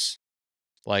is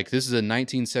like, this is a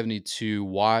 1972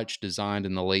 watch designed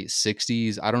in the late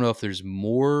 60s. I don't know if there's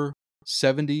more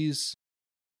 70s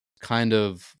kind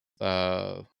of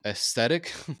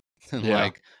aesthetic than Yeah.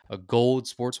 like a gold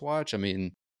sports watch. I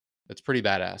mean, that's pretty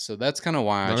badass. So that's kind of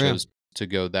why I Oh yeah. chose to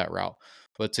go that route.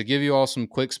 But to give you all some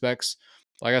quick specs,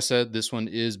 like I said, this one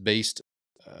is based,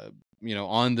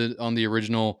 on the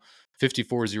original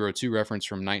 5402 reference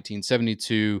from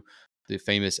 1972, the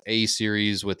famous A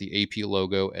series with the AP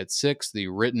logo at 6, the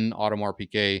written Audemars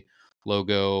Piguet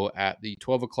logo at the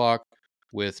 12 o'clock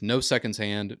with no seconds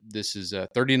hand. This is a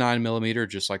 39 millimeter,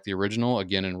 just like the original,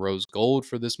 again in rose gold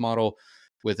for this model,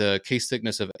 with a case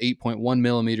thickness of 8.1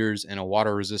 millimeters and a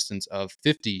water resistance of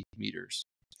 50 meters.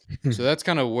 So that's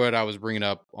kind of what I was bringing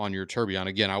up on your tourbillon.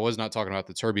 Again, I was not talking about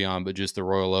the tourbillon, but just the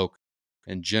Royal Oak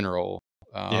in general.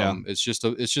 Yeah. It's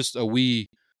just a wee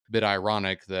bit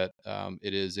ironic that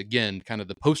it is again kind of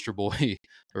the poster boy,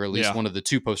 or at least Yeah. one of the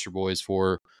two poster boys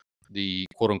for the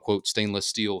quote unquote stainless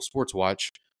steel sports watch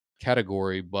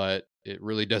category, but it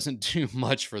really doesn't do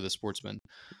much for the sportsman.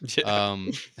 Yeah.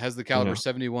 Has the caliber Yeah.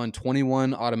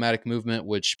 7121 automatic movement,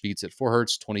 which beats at 4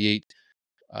 hertz,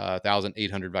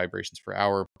 28,800 vibrations per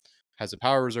hour. Has a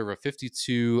power reserve of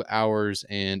 52 hours.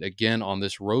 And again, on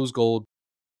this rose gold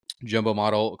jumbo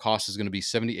model, cost is going to be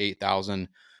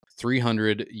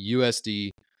 78,300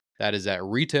 USD. That is at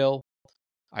retail.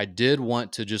 I did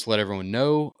want to just let everyone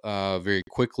know very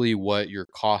quickly what your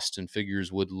cost and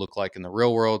figures would look like in the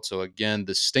real world. So again,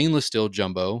 the stainless steel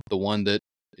jumbo, the one that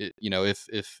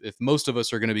if most of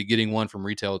us are going to be getting one from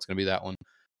retail, it's going to be that one.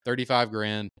 35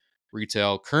 grand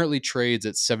retail currently trades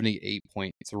at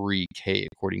 78.3K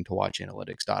according to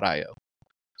watchanalytics.io.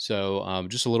 So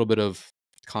just a little bit of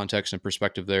context and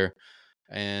perspective there.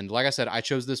 And like I said, I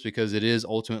chose this because it is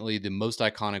ultimately the most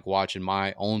iconic watch in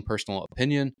my own personal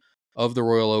opinion of the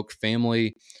Royal Oak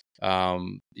family.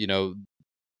 Um, you know,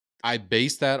 I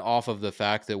base that off of the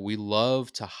fact that we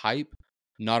love to hype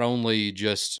not only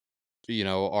just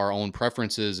our own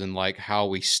preferences and like how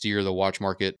we steer the watch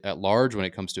market at large when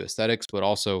it comes to aesthetics, but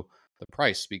also the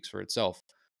price speaks for itself.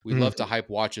 We love to Mhm. hype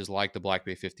watches like the Black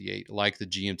Bay 58, like the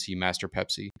GMT Master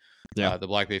Pepsi. Yeah. The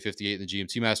Black Bay 58 and the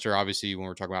GMT Master, obviously, when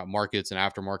we're talking about markets and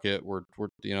aftermarket, we're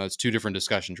it's two different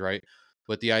discussions, right?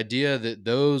 But the idea that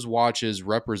those watches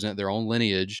represent their own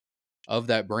lineage of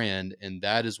that brand, and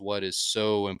that is what is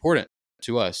so important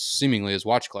to us, seemingly as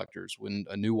watch collectors. When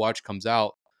a new watch comes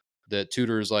out, that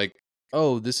Tudor is like,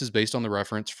 oh, this is based on the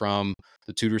reference from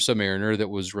the Tudor Submariner that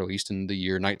was released in the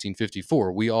year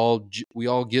 1954. We all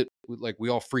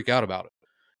freak out about it.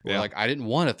 We're Yeah. like, I didn't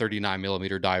want a 39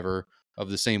 millimeter diver of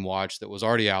the same watch that was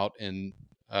already out in,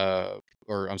 or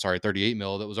I'm sorry, 38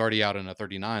 mil that was already out in a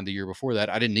 39 the year before that.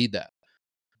 I didn't need that,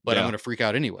 but I'm Yeah. going to freak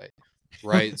out anyway.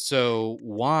 Right. So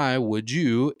why would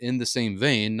you, in the same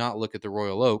vein, not look at the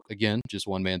Royal Oak again, just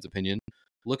one man's opinion,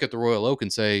 look at the Royal Oak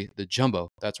and say the jumbo,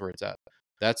 that's where it's at.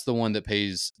 That's the one that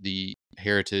pays the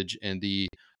heritage and the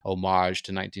homage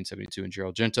to 1972 and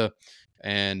Gerald Genta.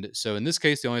 And so in this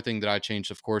case, the only thing that I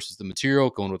changed, of course, is the material,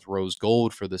 going with rose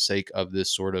gold for the sake of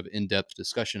this sort of in-depth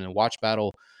discussion and watch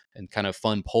battle and kind of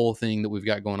fun poll thing that we've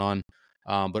got going on.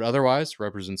 But otherwise,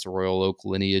 represents the Royal Oak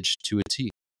lineage to a T.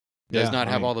 Does Yeah. not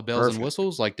I have mean, all the bells and perfect.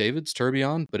 whistles like David's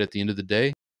tourbillon, but at the end of the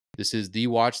day, this is the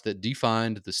watch that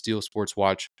defined the steel sports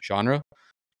watch genre.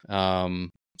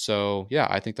 So yeah,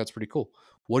 I think that's pretty cool.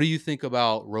 What do you think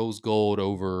about rose gold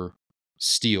over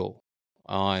steel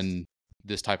on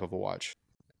this type of a watch?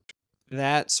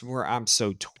 That's where I'm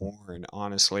so torn,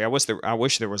 honestly. I wish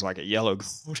there was like a yellow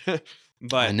gold, I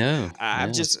but know.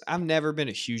 Yeah. I've never been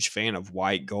a huge fan of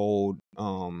white gold.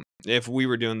 If we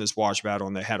were doing this watch battle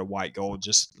and they had a white gold,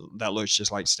 just that looks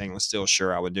just like stainless steel,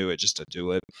 sure, I would do it just to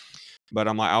do it. But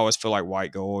I'm like, I always feel like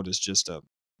white gold is just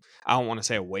I don't want to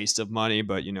say a waste of money,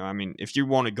 but I mean, if you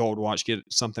want a gold watch, get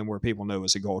something where people know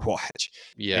it's a gold watch,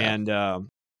 Yeah. and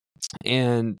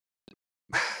and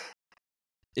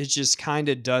it just kind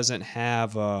of doesn't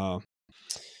have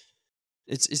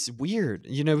it's weird,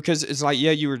 because it's like,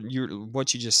 yeah, you're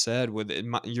what you just said with it,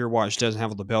 your watch doesn't have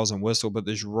all the bells and whistle, but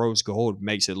this rose gold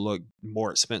makes it look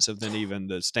more expensive than even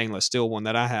the stainless steel one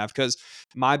that I have. Because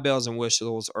my bells and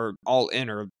whistles are all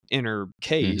inner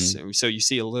case, Hmm. so you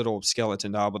see a little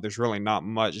skeleton dial, but there's really not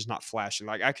much. It's not flashing.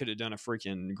 Like I could have done a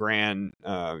freaking grand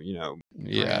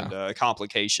Yeah.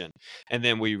 complication, and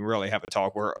then we really have a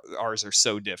talk where ours are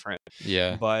so different.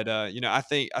 Yeah. But I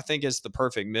think it's the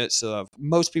perfect mix of,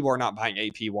 most people are not buying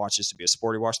AP watches to be a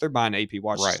sporty watch. They're buying AP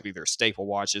watches Right. to be their staple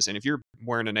watches. And if you're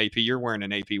wearing an AP, you're wearing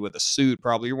an AP with a suit.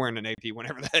 Probably you're wearing an AP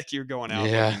whenever the heck you're going out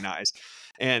Yeah. looking nice.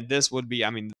 And this would be, I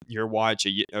mean, your watch,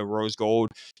 a rose gold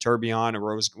tourbillon,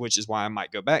 which is why I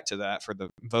might go back to that for the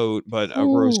vote. But a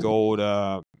rose Ooh.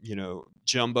 gold,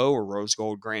 jumbo or rose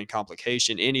gold grand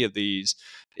complication, any of these,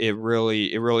 it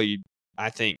really,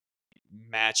 I think,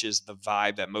 matches the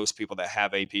vibe that most people that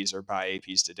have APs or buy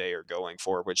APs today are going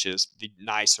for, which is the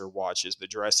nicer watches, the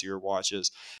dressier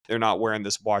watches. They're not wearing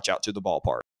this watch out to the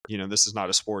ballpark. this is not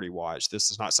a sporty watch.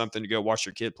 This is not something to go watch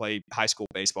your kid play high school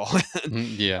baseball in.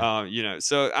 Yeah.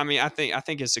 So I mean, I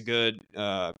think it's a good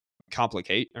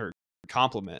complicate or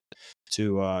compliment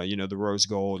to the rose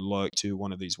gold look to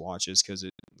one of these watches, because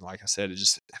it, like I said, it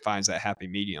just finds that happy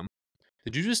medium.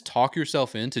 Did you just talk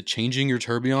yourself into changing your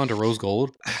tourbillon to rose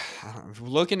gold?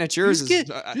 Looking at You yours just is,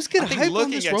 get you just get I think hype on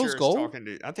looking this at rose yours gold. talking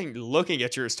to. I think looking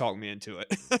at yours talked me into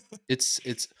it.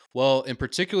 It's well, and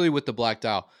particularly with the black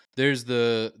dial. There's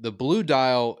the blue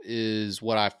dial is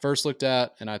what I first looked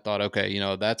at, and I thought, okay,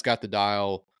 that's got the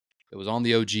dial. It was on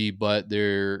the OG, but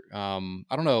there, I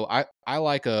don't know. I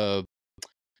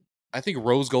think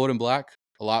rose gold and black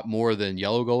a lot more than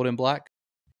yellow gold and black.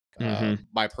 Hmm.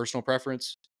 My personal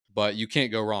preference, but you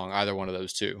can't go wrong either one of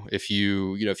those two. If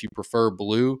you prefer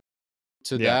blue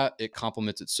to Yeah. that, it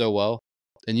complements it so well.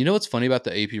 And what's funny about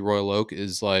the AP Royal Oak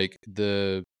is like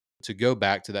to go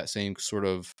back to that same sort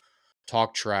of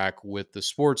talk track with the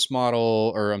sports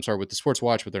model, or I'm sorry, with the sports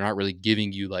watch, but they're not really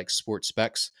giving you like sports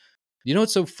specs.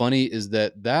 What's so funny is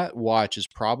that watch is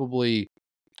probably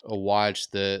a watch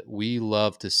that we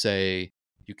love to say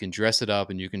you can dress it up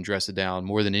and you can dress it down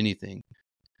more than anything.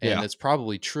 And Yeah. that's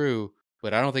probably true,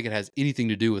 but I don't think it has anything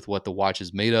to do with what the watch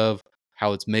is made of,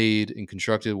 how it's made and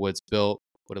constructed, what it's built,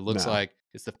 what it looks No. like.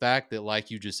 It's the fact that,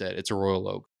 like you just said, it's a Royal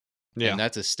Oak. And Yeah.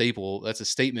 that's a staple. That's a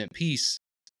statement piece.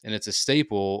 And it's a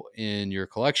staple in your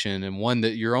collection, and one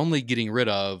that you're only getting rid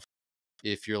of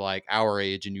if you're like our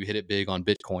age and you hit it big on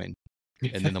Bitcoin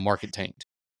and then the market tanked.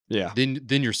 Yeah. Then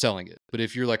you're selling it. But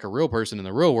if you're like a real person in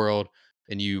the real world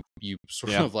and you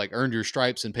sort Yeah. of like earned your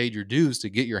stripes and paid your dues to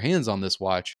get your hands on this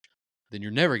watch, then you're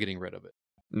never getting rid of it.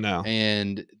 No.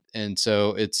 And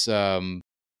so it's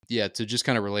yeah, to just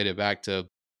kind of relate it back to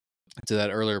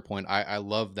that earlier point, I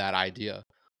love that idea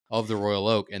of the Royal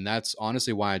Oak, and that's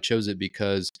honestly why I chose it,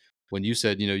 because when you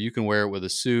said, you can wear it with a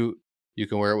suit, you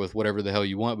can wear it with whatever the hell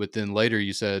you want, but then later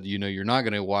you said, you're not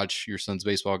going to watch your son's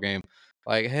baseball game.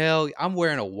 Like, hell, I'm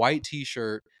wearing a white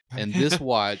t-shirt and this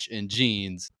watch and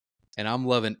jeans, and I'm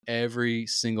loving every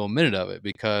single minute of it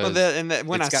Well, because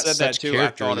when I it's got said that such too, I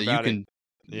character thought that you about it. can,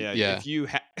 Yeah, yeah.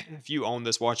 if you own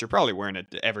this watch, you're probably wearing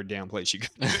it to every damn place you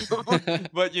go.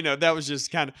 But that was just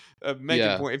kind of making a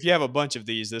Yeah, point. If you have a bunch of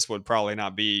these, this would probably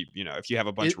not be. If you have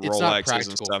a bunch of it's not Rolexes and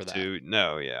practical for stuff that. too.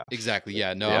 No, yeah, Exactly.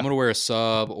 Yeah. No, I'm yeah, gonna wear a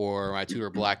sub or my Tudor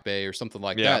Black Bay or something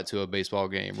like yeah. that to a baseball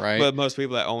game, right? But most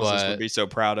people that owns this would But be so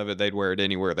proud of it, they'd wear it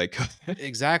anywhere they could.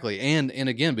 exactly, and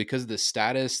again, because of the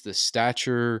status, the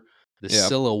stature, the Yeah.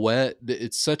 silhouette,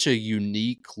 it's such a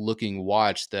unique looking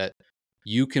watch that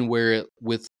you can wear it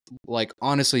with, like,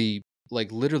 honestly,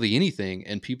 like literally anything,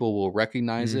 and people will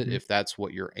recognize it Hmm. if that's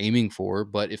what you're aiming for.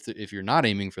 But if you're not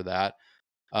aiming for that,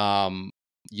 um,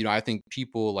 I think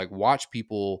people like watch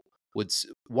people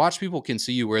can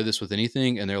see you wear this with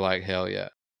anything, and they're like, hell yeah.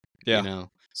 Yeah.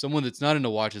 Someone that's not into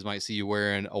watches might see you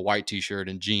wearing a white t-shirt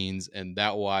and jeans and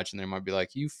that watch, and they might be like,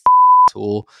 you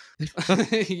tool.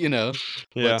 you know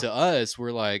but Yeah. to us,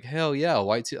 we're like, hell yeah,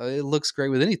 it looks great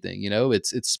with anything.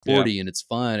 It's Yeah. sporty and it's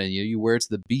fun, and you wear it to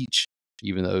the beach,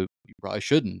 even though you probably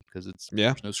shouldn't, because Yeah.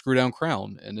 there's no screw down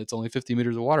crown and it's only 50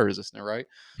 meters of water resistant, right?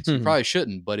 So you probably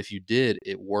shouldn't, but if you did,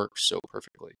 it works so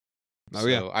perfectly. Oh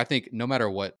yeah. So I think no matter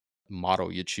what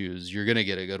model you choose, you're gonna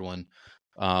get a good one.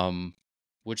 Um,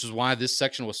 which is why this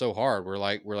section was so hard.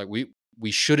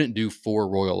 We shouldn't do 4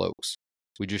 Royal Oaks.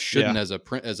 We just Yeah. shouldn't as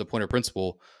a point of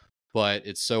principle. But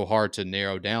it's so hard to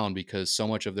narrow down because so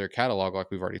much of their catalog, like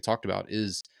we've already talked about,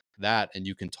 is that, and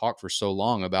you can talk for so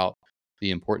long about the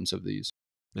importance of these.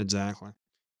 Exactly.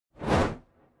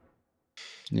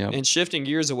 Yeah, And shifting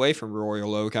gears away from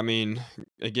Royal Oak, I mean,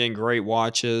 again, great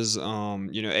watches.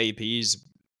 APs.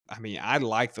 I mean, I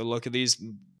like the look of these.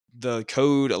 The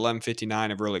code 1159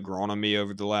 have really grown on me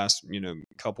over the last,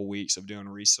 couple weeks of doing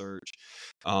research.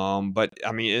 But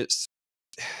I mean, it's,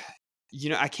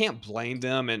 I can't blame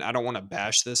them, and I don't want to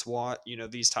bash this watch,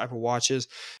 these type of watches,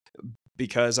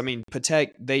 because I mean,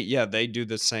 Patek, they do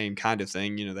the same kind of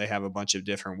thing. They have a bunch of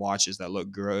different watches that look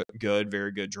good,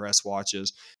 very good dress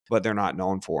watches, but they're not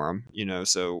known for them.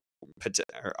 So Patek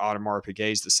or Audemars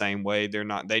Piguet is the same way. They're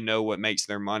not. They know what makes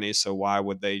their money, so why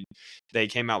would they? They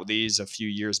came out with these a few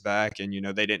years back, and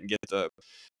they didn't get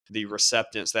the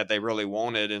receptance that they really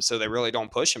wanted, and so they really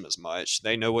don't push them as much.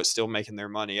 They know what's still making their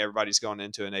money. Everybody's going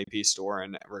into an AP store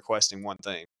and requesting one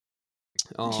thing.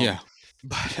 Um, yeah,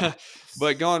 but yeah.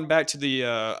 but going back to the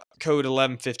code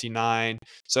 1159,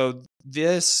 so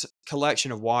this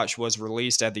collection of watch was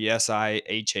released at the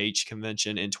SIHH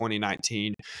convention in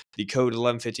 2019. The Code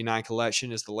 1159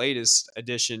 collection is the latest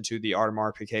addition to the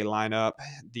Audemars Piguet lineup.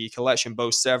 The collection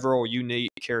boasts several unique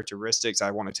characteristics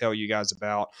I want to tell you guys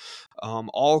about.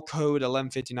 All Code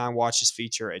 1159 watches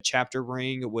feature a chapter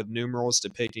ring with numerals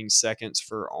depicting seconds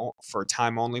for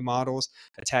time-only models,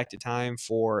 a tactile time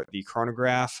for the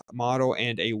chronograph model,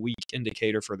 and a week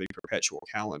indicator for the perpetual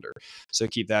calendar. So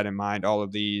keep that in mind. All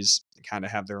of these kind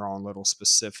of have their own little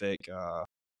specific,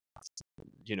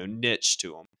 niche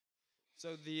to them.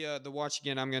 So the watch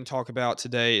again I'm going to talk about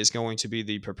today is going to be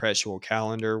the Perpetual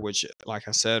Calendar, which, like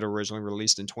I said, originally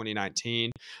released in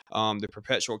 2019. The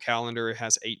Perpetual Calendar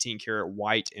has 18 karat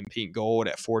white and pink gold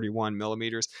at 41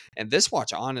 millimeters. And this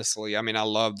watch, honestly, I mean, I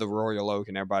love the Royal Oak,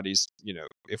 and everybody's,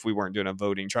 if we weren't doing a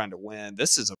voting trying to win,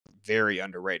 this is a very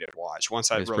underrated watch. Once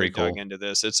I It's really pretty dug cool. into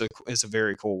this, it's a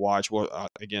very cool watch. We'll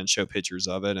again show pictures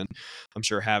of it, and I'm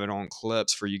sure have it on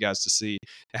clips for you guys to see.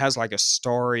 It has like a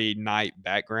starry night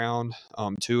background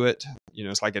to it.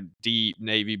 It's like a deep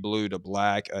navy blue to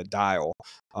black dial.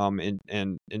 And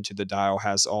into the dial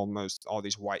has almost all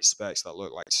these white specks that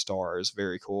look like stars.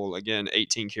 Very cool. Again,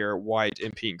 18 karat white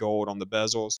and pink gold on the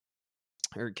bezels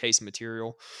or case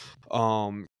material.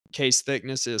 Case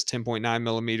thickness is 10.9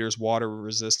 millimeters, water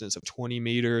resistance of 20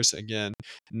 meters. Again,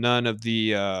 none of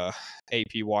the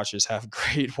AP watches have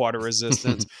great water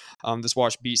resistance. This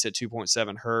watch beats at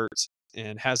 2.7 hertz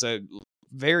and has a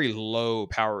very low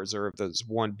power reserve. That's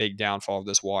one big downfall of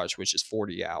this watch, which is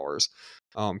 40 hours.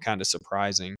 Kind of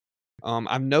surprising.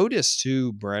 I've noticed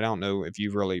too, Brett, I don't know if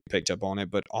you've really picked up on it,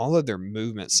 but all of their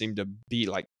movements seem to be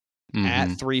like at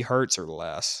Hmm. 3 hertz or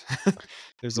less.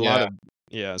 There's a lot Yeah, of,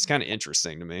 yeah, it's kind of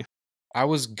interesting to me. I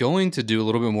was going to do a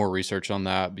little bit more research on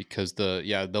that because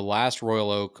the last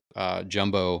Royal Oak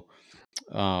jumbo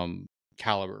um,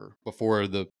 caliber before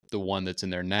the one that's in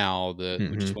there now that we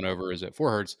Hmm. just went over is at 4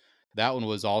 hertz. That one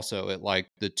was also at like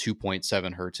the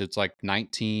 2.7 hertz. It's like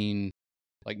 19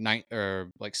 like nine or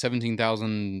like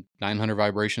 17,900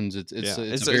 vibrations. It's Yeah, it's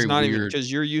a it's very not even weird.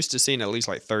 because you're used to seeing at least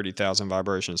like 30,000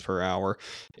 vibrations per hour,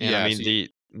 and I Yeah, mean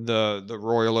so the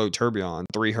Royal Oak Tourbillon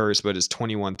 3 hertz, but it's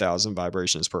 21,000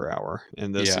 vibrations per hour,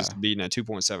 and this is yeah. beating at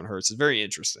 2.7 hertz. It's very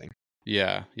interesting.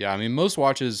 Yeah. I mean, most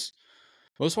watches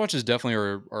definitely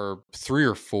are 3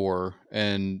 or 4,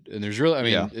 and there's really, I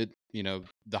Yeah, mean,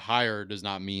 the higher does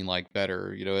not mean like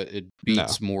better. It no,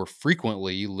 beats more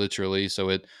frequently, literally.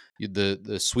 So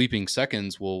the sweeping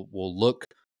seconds will look,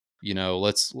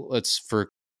 let's for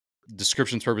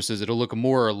descriptions purposes, it'll look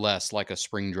more or less like a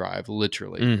spring drive,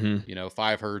 literally. hmm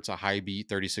 5 hertz, a high beat,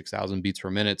 36,000 beats per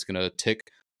minute. It's going to tick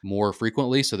more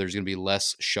frequently, so there's going to be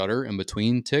less shudder in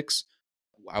between ticks.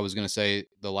 I was going to say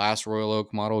the last Royal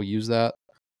Oak model used that,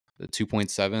 the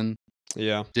 2.7.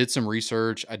 yeah, Did some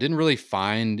research. I didn't really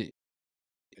find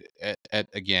at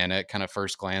kind of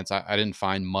first glance, I didn't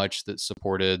find much that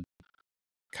supported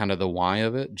kind of the why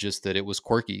of it, just that it was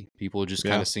quirky. People just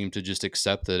kind yeah, of seemed to just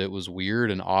accept that it was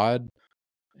weird and odd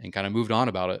and kind of moved on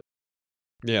about it.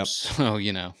 yeah. So,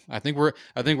 I think we're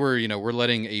we're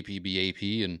letting AP be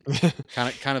AP and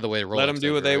kind of the way Let Rolex them do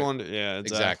does what it, they right? want to, yeah,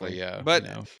 Exactly. exactly. Yeah.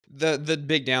 But the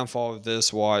big downfall of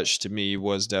this watch to me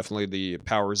was definitely the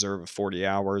power reserve of 40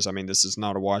 hours. I mean, this is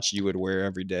not a watch you would wear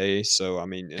every day. So, I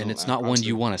mean, And it's not one obviously,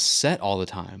 you want to set all the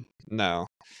time. no.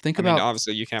 Think I mean, about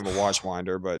obviously, you can have a watch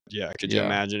winder, but yeah, could you yeah.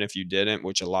 imagine if you didn't,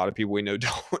 which a lot of people we know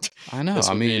don't? I know. This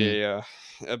I would mean, be a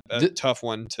th- tough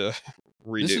one to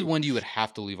this is redo. one you would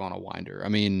have to leave on a winder. I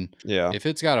mean, Yeah. if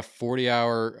it's got a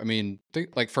 40-hour, I mean,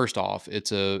 like first off,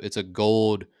 it's a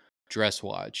gold dress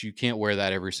watch. You can't wear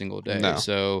that every single day. No.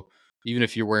 So even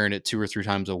if you're wearing it 2 or 3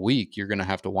 times a week, you're gonna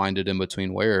have to wind it in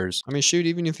between wears. I mean, shoot,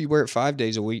 even if you wear it 5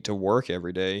 days a week to work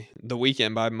every day, the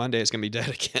weekend by Monday, it's going to be dead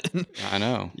again. I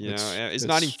know. It's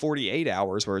not even It's 48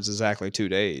 hours where it's exactly 2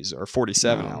 days or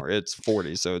 47 no. hour. It's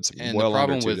 40. So it's And the well under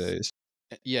problem two with days.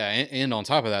 yeah, and on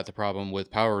top of that, the problem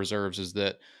with power reserves is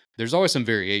that there's always some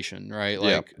variation, right?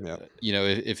 Yeah. Like, Yeah.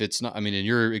 if it's not, I mean, in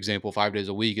your example, 5 days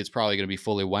a week, it's probably going to be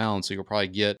fully wound. So you'll probably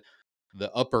get the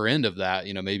upper end of that,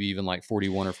 maybe even like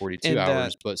 41 or 42 And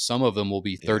hours, but some of them will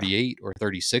be yeah. 38 or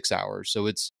 36 hours. So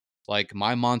it's like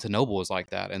my Montenoble is like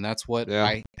that. And that's what Yeah.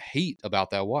 I hate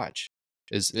about that watch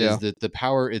is Yeah. that the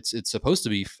power it's supposed to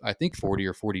be, I think 40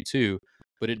 or 42,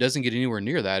 but it doesn't get anywhere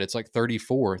near that. It's like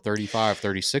 34, 35,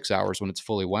 36 hours when it's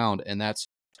fully wound. And that's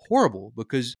horrible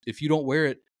because if you don't wear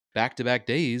it back to back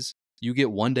days, you get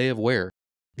one day of wear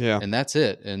Yeah. and that's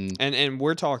it. And And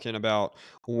we're talking about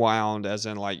wound as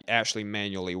in like actually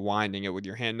manually winding it with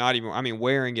your hand, not even I mean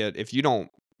wearing it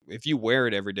if you wear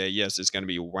it every day, yes, it's going to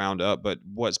be wound up, but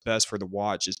what's best for the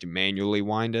watch is to manually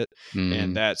wind it, and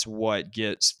Mhm. that's what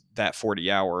gets that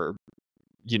 40-hour,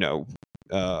 you know,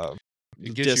 uh,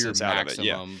 It gives you your distance out of it.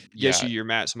 Yeah, maximum. gets Yeah. you your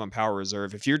maximum power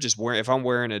reserve. If you're just wearing, if I'm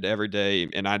wearing it every day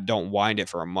and I don't wind it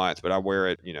for a month, but I wear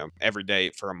it, every day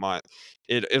for a month,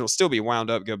 it'll still be wound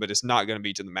up good, but it's not going to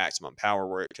be to the maximum power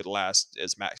where it could last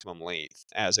its maximum length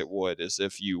as it would as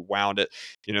if you wound it.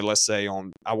 Let's say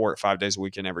I work 5 days a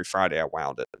week and every Friday I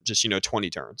wound it, just 20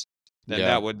 turns. Then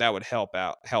Yeah. that would help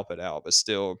it out. But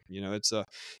still, it's a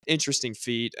interesting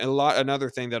feat. And another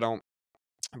thing that I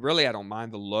don't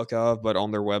mind the look of, but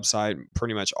on their website,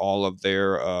 pretty much all of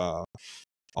their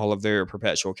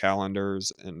perpetual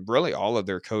calendars and really all of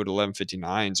their code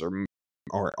 1159s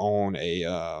are on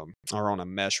a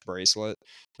mesh bracelet,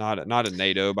 not a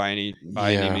NATO by any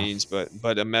Yeah. means,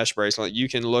 but a mesh bracelet. You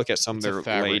can look at some of It's a their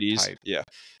fabric ladies, type. yeah.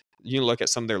 You can look at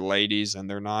some of their ladies and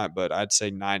they're not, but I'd say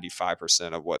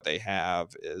 95% of what they have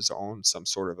is on some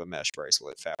sort of a mesh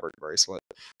bracelet, fabric bracelet.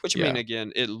 Which, I mean, Yeah.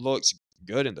 again, it looks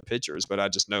good in the pictures, but I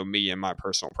just know me and my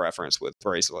personal preference with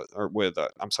bracelet or with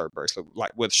I'm sorry, bracelet,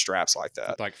 like with straps like that.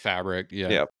 With like fabric. Yeah.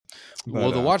 Yeah. Well,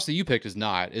 But the watch that you picked is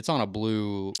not. It's on a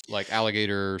blue, like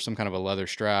alligator, some kind of a leather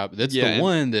strap. That's the yeah,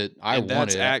 one that I and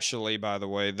that's wanted. actually, by the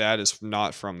way, that is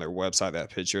not from their website. That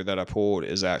picture that I pulled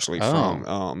is actually from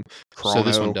Oh, so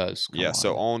this one Chrono. does come Yeah,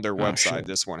 so on. on their Oh website, shit.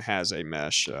 this one has a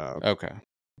mesh. Okay.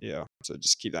 Yeah, so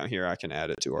just keep that here. I can add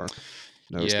it to our notes.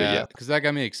 But Yeah, yeah, because that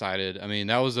got me excited. I mean,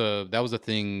 that was a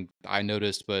thing I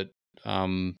noticed, but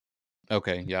um,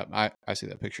 okay, yeah, I see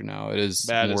that picture now. It is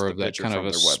that is more the of that picture kind of from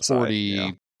a their website. Yeah,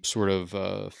 sporty sort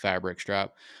of fabric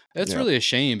strap. That's yeah, really a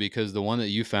shame because the one that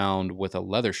you found with a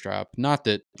leather strap, not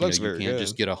that looks you very can't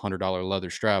just good. get $100 leather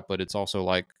strap, but it's also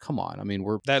like, come on. I mean,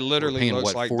 we're That we're literally paying looks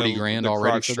what like 40 the grand the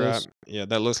already croc for strap. this. Yeah,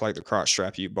 that looks like the croc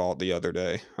strap you bought the other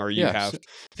day, or you Yeah, have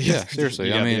the yeah, other day, seriously.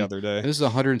 you I got the mean, other day. this is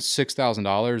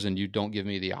 $106,000 and you don't give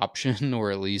me the option or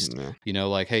at least, Yeah.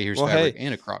 like, hey, here's Well, hey, fabric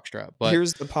and a croc strap. But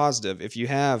here's the positive. If you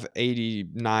have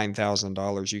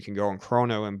 $89,000, you can go on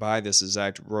Chrono and buy this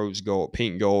exact rose gold,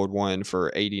 pink gold one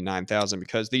for 89,000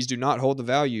 because these do not hold the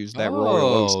values that Royal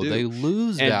Oaks oh, do, they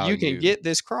lose and you can value. get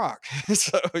this croc.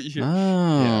 So yeah.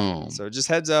 Oh, So just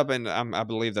heads up, and I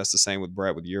believe that's the same with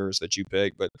Brett with yours that you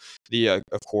picked, but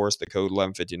of course the code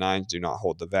 1159s do not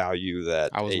hold the value that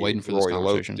I was a waiting for this Royal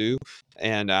Oak conversation. do,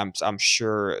 and I'm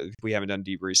sure we haven't done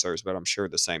deep research, but I'm sure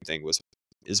the same thing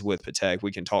is with Patek.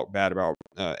 We can talk bad about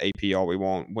AP all we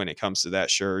want when it comes to that.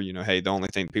 Sure, hey, the only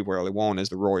thing people really want is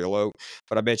the Royal Oak,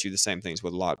 but I bet you the same things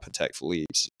with a lot of Patek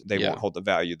Philippe's. They won't Yeah. hold the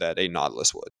value that a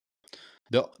Nautilus would.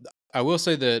 The, I will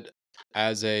say that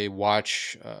as a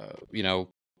watch,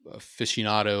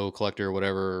 aficionado, collector,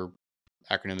 whatever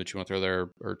acronym that you want to throw there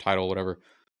or title, whatever.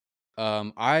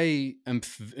 I am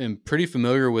pretty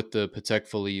familiar with the Patek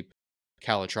Philippe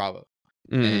Calatrava.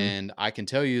 Hmm. And I can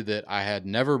tell you that I had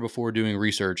never before doing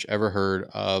research ever heard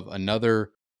of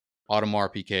another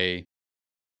Audemars Piguet,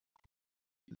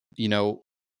 you know,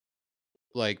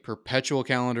 like perpetual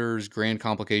calendars, grand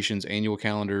complications, annual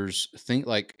calendars, think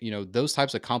like, those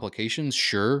types of complications,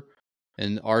 sure.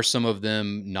 And are some of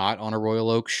them not on a Royal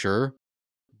Oak? Sure.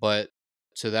 But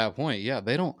to that point, yeah,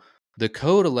 they don't, the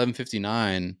code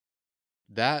 1159,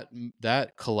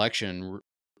 that collection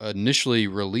initially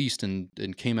released and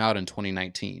came out in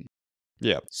 2019.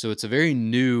 Yeah. So it's a very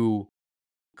new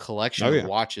collection Oh of yeah.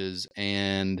 watches,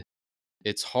 and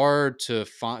it's hard to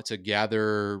find to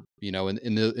gather, in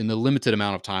the limited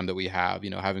amount of time that we have,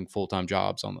 having full-time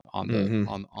jobs Hmm.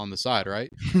 on the side, right?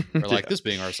 Or like Yeah. this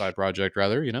being our side project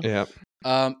rather, Yeah.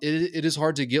 it is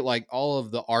hard to get like all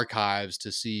of the archives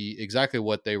to see exactly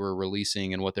what they were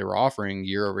releasing and what they were offering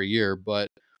year over year, but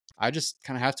I just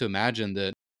kind of have to imagine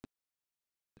that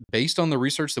based on the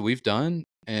research that we've done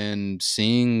and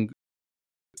seeing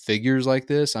figures like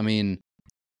this, I mean,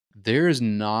 there is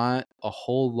not a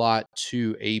whole lot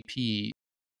to AP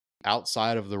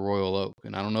outside of the Royal Oak.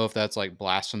 And I don't know if that's like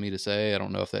blasphemy to say. I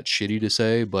don't know if that's shitty to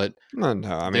say, but No, no.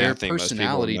 I mean, I their think most people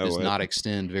personality does know it. not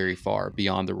extend very far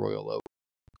beyond the Royal Oak.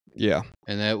 Yeah.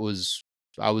 And I was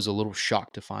a little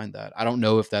shocked to find that. I don't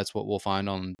know if that's what we'll find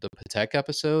on the Patek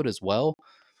episode as well,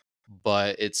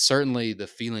 but it's certainly the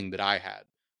feeling that I had.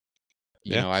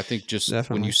 Yeah. I think just when you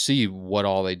Definitely. see what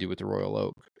all they do with the Royal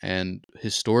Oak and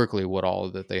historically what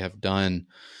all that they have done,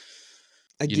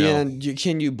 you know, Again,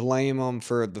 can you blame them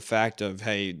for the fact of,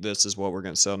 hey, this is what we're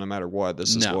going to sell no matter what?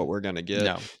 This is what no, we're going to get.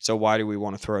 no, So why do we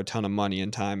want to throw a ton of money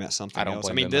and time at I something don't else?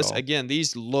 I blame mean, them at this all. again,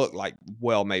 these look like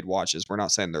well-made watches. We're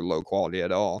not saying they're low quality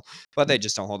at all, but they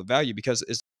just don't hold the value because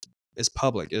it's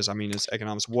public. Is I mean, it's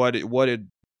economics. What did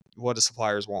what do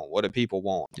suppliers want? What do people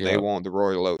want? They Yep. want the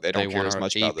Royal Oak. They They don't care want as our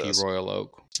much about AP this. Royal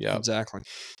Oak. Yep. Exactly.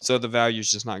 So the value is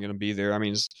just not going to be there. I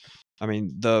mean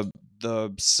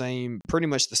the same, pretty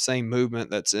much the same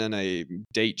movement that's in a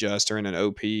Datejust or in an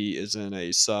OP is in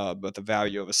a sub, but the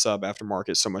value of a sub aftermarket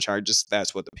is so much higher. Just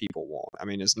that's what the people want. I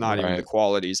mean, it's not even the Right.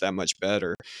 quality is that much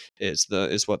better. It's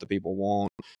what the people want.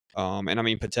 And I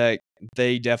mean, Patek,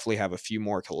 they definitely have a few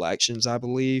more collections, I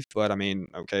believe. But I mean,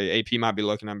 okay, AP might be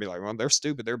looking and be like, well, they're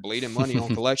stupid. They're bleeding money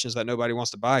on collections that nobody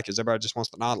wants to buy because everybody just wants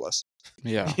the Nautilus.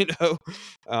 Yeah. You know,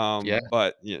 Yeah.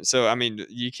 but yeah, so I mean,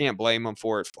 you can't blame them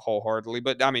for it wholeheartedly.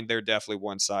 But I mean, they're definitely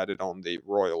one sided on the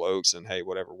Royal Oaks, and hey,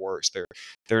 whatever works.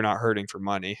 They're not hurting for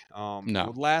money.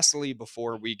 No. Lastly,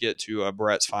 before we get to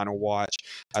Brett's final watch,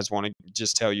 I just want to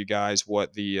just tell you guys what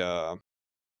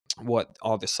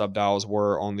all the subdials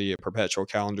were on the perpetual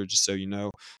calendar, just so you know.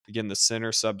 Again, the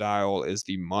center subdial is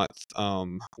the month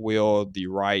wheel, the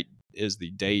right is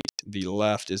the date, the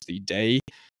left is the day.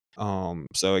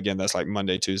 So again, that's like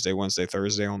Monday, Tuesday, Wednesday,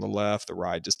 Thursday on the left. The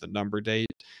right is the number date,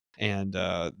 and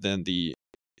then the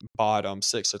bottom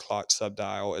 6 o'clock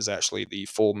subdial is actually the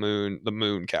full moon, the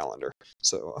moon calendar.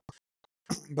 So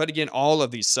but again, all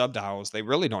of these subdials, they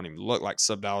really don't even look like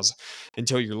subdials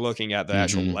until you're looking at the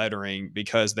actual Mm-hmm. lettering,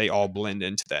 because they all blend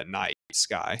into that night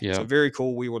sky. So Yeah. very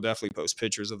cool. We will definitely post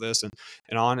pictures of this, and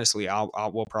honestly,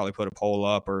 we'll probably put a poll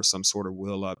up or some sort of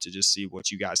wheel up to just see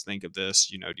what you guys think of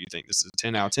this. You know, do you think this is a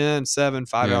 10 out of 10, 7,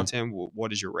 5 out Yeah. of 10?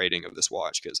 What is your rating of this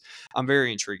watch? Because I'm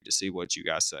very intrigued to see what you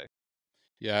guys say.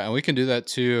 Yeah, and we can do that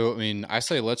too. I mean, I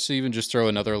say let's even just throw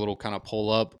another little kind of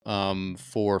pull up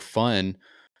for fun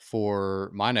for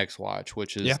my next watch,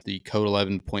 which Yeah. is the Code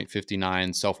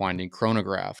 11.59 self-winding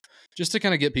chronograph, just to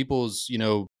kind of get people's,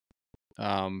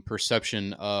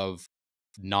 perception of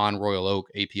non-Royal Oak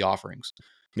AP offerings.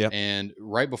 Yep. And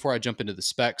right before I jump into the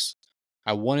specs,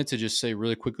 I wanted to just say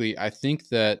really quickly, I think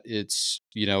that it's,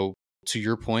 to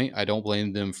your point, I don't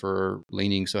blame them for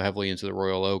leaning so heavily into the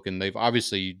Royal Oak. And they've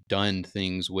obviously done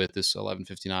things with this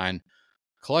 1159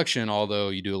 collection, although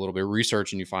you do a little bit of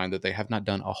research and you find that they have not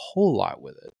done a whole lot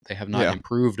with it. They have not Yeah.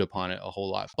 improved upon it a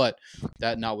whole lot. But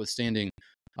that notwithstanding,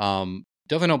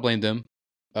 definitely don't blame them.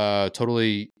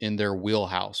 Totally in their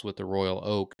wheelhouse with the Royal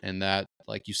Oak. And that,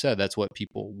 like you said, that's what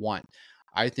people want.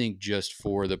 I think just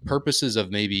for the purposes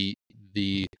of maybe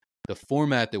the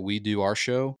format that we do our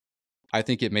show, I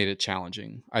think it made it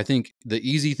challenging. I think the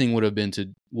easy thing would have been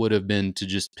to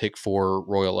just pick 4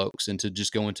 Royal Oaks and to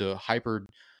just go into hyper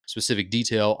specific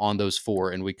detail on those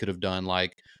 4, and we could have done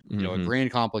like a Mm-hmm.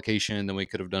 grand complication, then we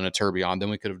could have done a tourbillon, then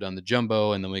we could have done the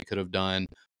jumbo, and then we could have done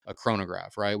a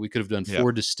chronograph. Right? We could have done Yeah.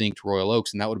 4 distinct Royal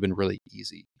Oaks, and that would have been really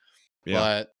easy. Yeah.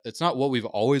 But it's not what we've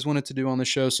always wanted to do on the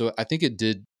show, so I think it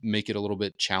did make it a little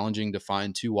bit challenging to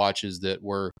find 2 watches that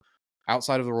were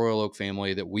outside of the Royal Oak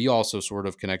family that we also sort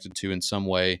of connected to in some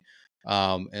way,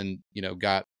 and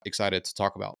got excited to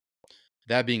talk about.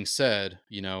 That being said,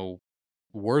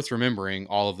 worth remembering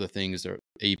all of the things that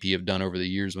AP have done over the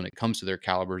years when it comes to their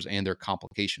calibers and their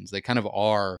complications. They kind of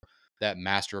are that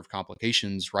master of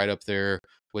complications, right up there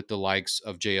with the likes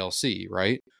of JLC,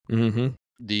 right?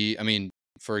 Mm-hmm. I mean,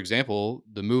 for example,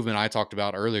 the movement I talked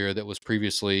about earlier that was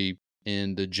previously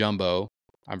in the jumbo.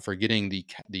 I'm forgetting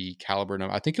the caliber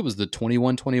number. I think it was the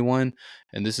 2121,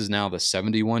 and this is now the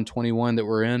 7121 that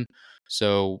we're in.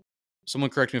 So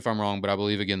someone correct me if I'm wrong, but I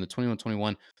believe again the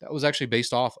 2121 that was actually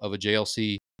based off of a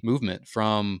JLC movement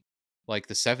from like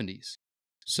the 70s. Yeah.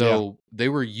 So they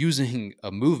were using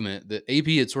a movement that AP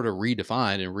had sort of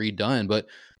redefined and redone, but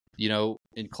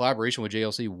in collaboration with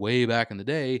JLC way back in the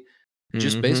day,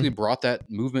 just basically Mm-hmm. brought that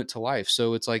movement to life.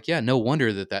 So it's like, yeah, no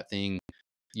wonder that thing,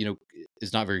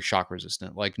 is not very shock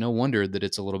resistant. Like, no wonder that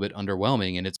it's a little bit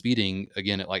underwhelming and it's beating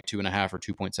again at like 2.5 or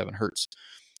 2.7 hertz.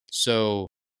 So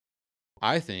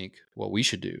I think what we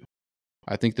should do,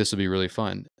 I think this will be really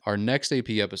fun. Our next AP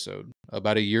episode,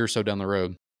 about a year or so down the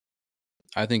road,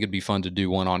 I think it'd be fun to do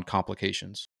one on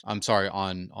complications. I'm sorry,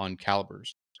 on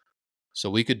calibers. So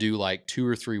we could do like 2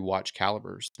 or 3 watch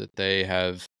calibers that they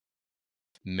have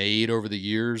made over the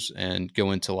years and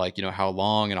go into like how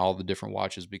long and all the different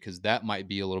watches, because that might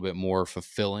be a little bit more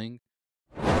fulfilling.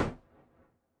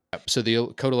 So the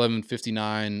Code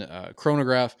 1159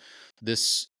 chronograph,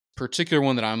 this particular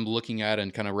one that I'm looking at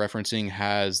and kind of referencing,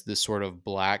 has this sort of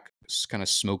black kind of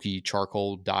smoky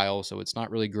charcoal dial. So it's not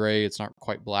really gray, it's not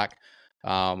quite black.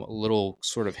 A little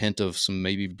sort of hint of some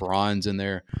maybe bronze in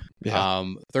there. Yeah.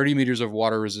 30 meters of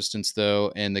water resistance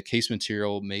though, and the case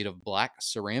material made of black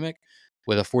ceramic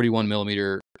with a 41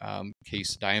 millimeter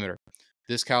case diameter.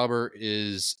 This caliber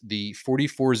is the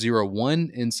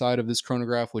 4401 inside of this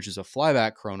chronograph, which is a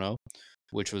flyback chrono.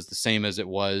 which was the same as it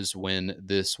was when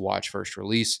this watch first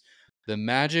released. The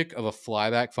magic of a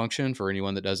flyback function, for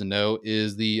anyone that doesn't know,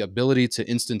 is the ability to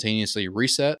instantaneously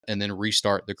reset and then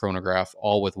restart the chronograph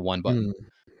all with one button. Mm,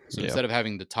 So yeah. instead of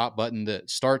having the top button that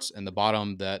starts and the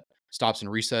bottom that stops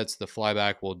and resets, the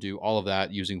flyback will do all of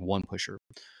that using one pusher.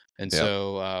 And Yeah.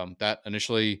 so that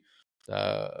initially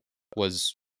uh,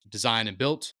 was designed and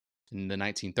built in the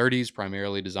 1930s,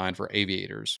 primarily designed for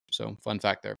aviators. So fun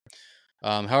fact there.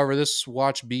 However, this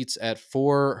watch beats at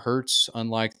 4 hertz,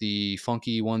 unlike the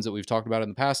funky ones that we've talked about in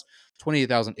the past.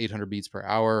 28,800 beats per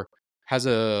hour. Has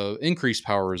a increased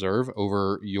power reserve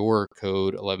over your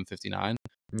code 1159.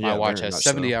 My Yeah, watch very has much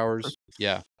 70 so. hours.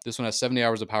 Yeah, this one has 70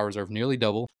 hours of power reserve, nearly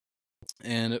double,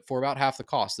 and for about half the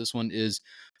cost. This one is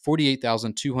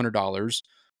 $48,200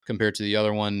 compared to the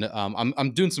other one.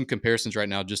 I'm doing some comparisons right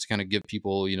now just to kind of give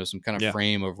people, some kind of Yeah.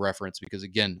 frame of reference, because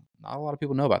again, not a lot of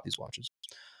people know about these watches.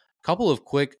 Couple of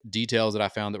quick details that I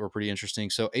found that were pretty interesting.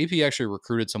 So AP actually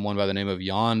recruited someone by the name of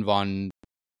Jan von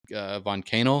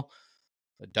Kanel,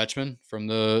 a Dutchman from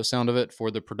the sound of it,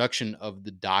 for the production of the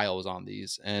dials on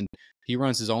these. And he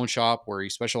runs his own shop where he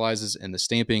specializes in the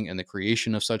stamping and the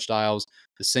creation of such dials.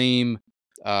 The same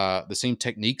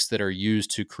techniques that are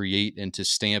used to create and to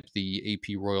stamp the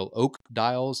AP Royal Oak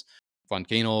dials. Von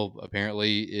Kanel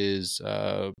apparently is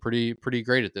pretty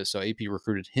great at this. So AP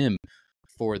recruited him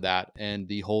for that, and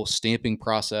the whole stamping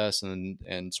process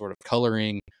and sort of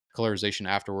colorization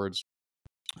afterwards,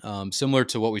 similar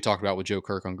to what we talked about with Joe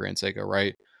Kirk on Grand Seiko,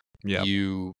 right? Yeah.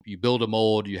 You build a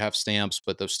mold, you have stamps,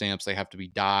 but those stamps, they have to be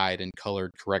dyed and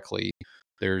colored correctly.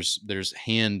 There's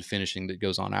hand finishing that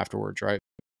goes on afterwards, right?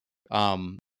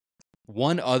 um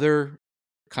One other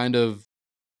kind of,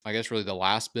 I guess, really the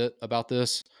last bit about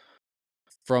this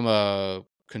from a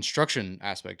construction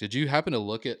aspect, did you happen to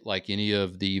look at like any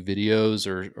of the videos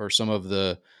or some of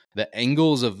the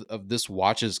angles of this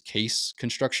watch's case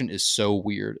construction? Is so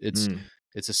weird. Mm,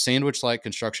 It's a sandwich like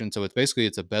construction. So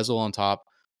it's a bezel on top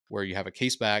where you have a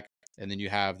case back, and then you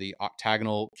have the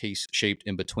octagonal case shaped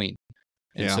in between.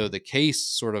 And yeah. so the case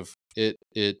sort of it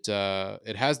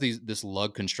has this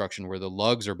lug construction where the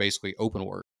lugs are basically open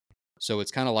work. So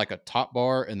it's kind of like a top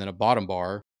bar and then a bottom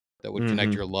bar that would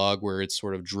connect Hmm. your lug, where it's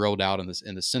sort of drilled out in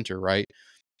the center, right?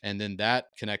 And then that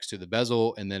connects to the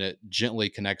bezel, and then it gently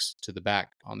connects to the back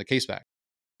on the case back.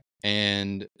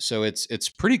 And so it's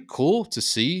pretty cool to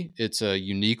see. It's a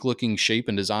unique looking shape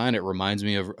and design. It reminds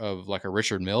me of like a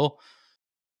Richard Mille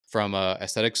from a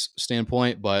aesthetics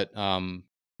standpoint, but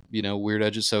weird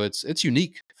edges. So it's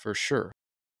unique for sure.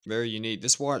 Very unique.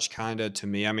 This watch kind of, to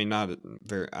me, I mean, not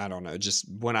very, I don't know, just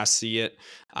when I see it,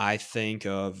 I think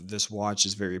of this watch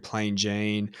as very plain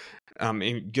Jane.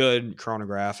 Good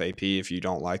chronograph AP. If you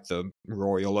don't like the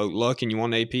Royal Oak look and you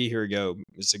want AP, here we go.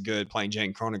 It's a good plain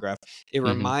Jane chronograph. It Hmm.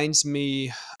 reminds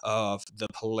me of the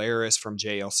Polaris from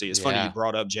JLC. It's funny you Yeah.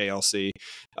 brought up JLC,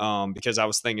 because I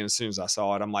was thinking as soon as I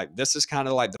saw it, I'm like, this is kind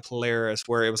of like the Polaris,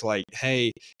 where it was like,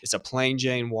 hey, it's a plain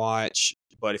Jane watch,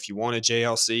 but if you want a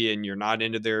JLC and you're not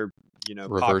into their,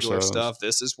 popular Reversos. stuff,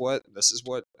 this is what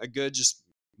a good just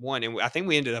one. And I think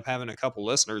we ended up having a couple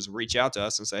listeners reach out to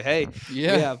us and say, "Hey, we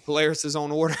Yeah. have Polaris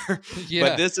on order." But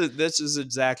Yeah. this is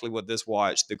exactly what this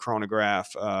watch, the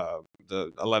chronograph,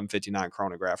 the 1159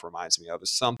 chronograph reminds me of.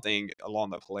 Is something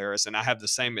along the Polaris, and I have the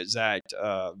same exact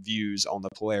views on the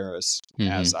Polaris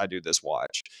as Hmm. I do this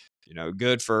watch.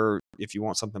 Good for if you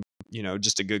want something,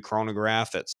 just a good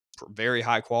chronograph that's very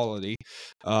high quality.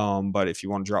 But if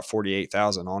you want to drop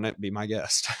 48,000 on it, be my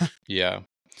guest. Yeah.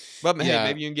 But hey, Yeah.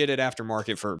 maybe you can get it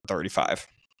aftermarket for 35.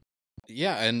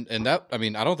 Yeah, and that, I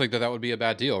mean, I don't think that would be a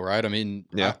bad deal, right? I mean,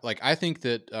 Yeah. I think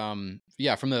that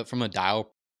yeah, from a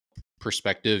dial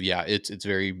perspective, yeah, it's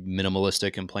very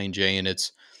minimalistic and plain Jane.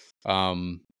 It's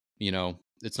um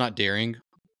it's not daring,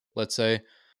 let's say.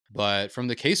 But from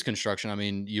the case construction, I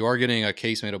mean, you are getting a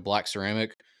case made of black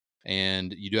ceramic,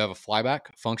 and you do have a flyback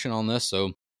function on this.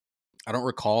 So I don't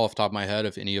recall off the top of my head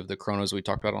if any of the chronos we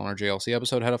talked about on our JLC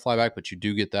episode had a flyback, but you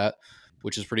do get that,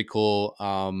 which is pretty cool.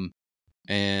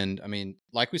 And I mean,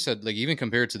 like we said, like even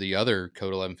compared to the other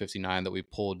Code 1159 that we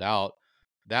pulled out,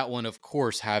 that one, of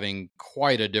course, having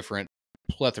quite a different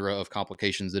plethora of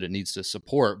complications that it needs to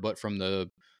support. But from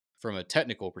a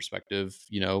technical perspective,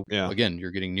 Yeah. again, you're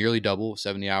getting nearly double,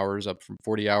 70 hours up from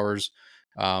 40 hours,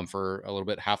 for a little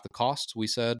bit half the cost. We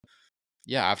said,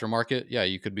 yeah, aftermarket, yeah,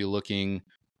 you could be looking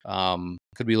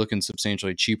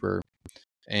substantially cheaper.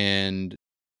 And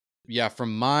yeah,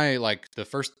 from my, like, the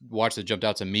first watch that jumped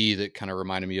out to me that kind of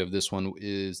reminded me of this one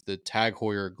is the Tag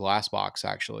Heuer glass box,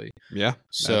 actually. Yeah.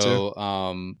 That too.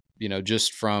 So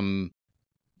just from,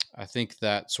 I think,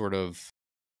 that sort of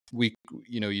we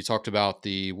you talked about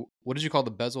what did you call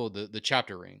the bezel, the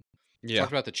chapter ring. Yeah.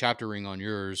 Talked about the chapter ring on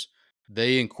yours.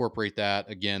 They incorporate that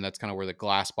again. That's kind of where the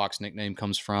glass box nickname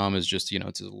comes from. Is just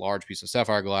it's a large piece of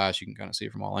sapphire glass. You can kind of see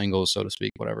it from all angles, so to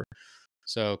speak, whatever.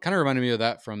 So kind of reminded me of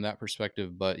that from that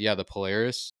perspective. But yeah, the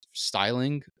Polaris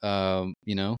styling,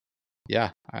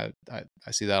 yeah, I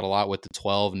see that a lot with the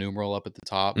 12 numeral up at the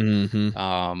top.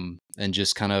 Mm-hmm. And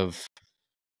just kind of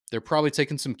they're probably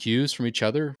taking some cues from each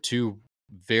other, two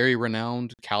very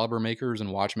renowned caliber makers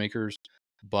and watchmakers.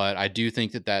 But I do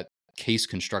think that case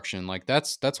construction, like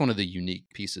that's one of the unique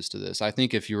pieces to this. I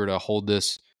think if you were to hold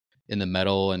this in the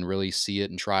metal and really see it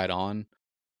and try it on,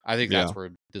 I think Yeah. that's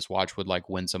where this watch would like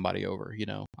win somebody over.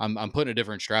 I'm putting a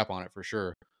different strap on it for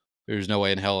sure. There's no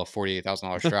way in hell a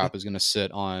 $48,000 strap is going to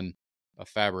sit on a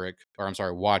fabric, or I'm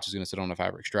sorry, watch is going to sit on a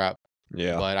fabric strap.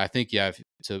 Yeah. But I think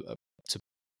to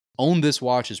own this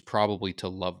watch is probably to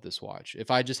love this watch.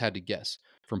 If I just had to guess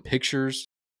from pictures,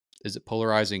 is it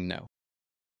polarizing? No.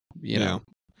 You Yeah. know,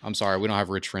 I'm sorry, we don't have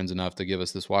rich friends enough to give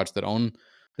us this watch that own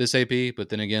this AP. But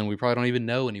then again, we probably don't even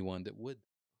know anyone that would.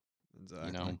 You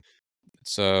Exactly. know,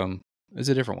 it's it's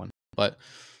a different one, but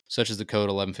such as the code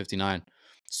 1159.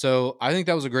 So I think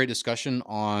that was a great discussion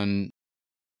on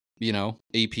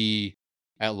AP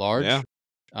at Yeah. large.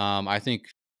 I think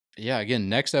yeah, again,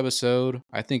 next episode,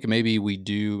 I think maybe we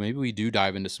do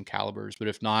dive into some calibers, but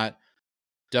if not,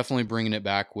 definitely bringing it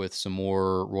back with some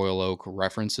more Royal Oak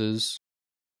references.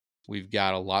 We've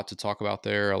got a lot to talk about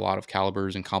there, a lot of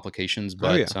calibers and complications, Oh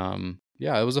but yeah.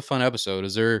 yeah, it was a fun episode.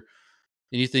 Is there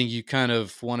anything you kind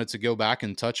of wanted to go back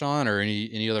and touch on, or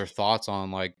any other thoughts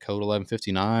on like code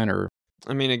 1159 or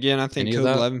I mean, again, I think any of Code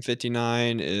that?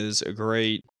 1159 is a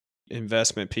great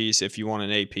investment piece if you want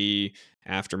an AP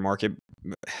aftermarket.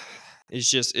 It's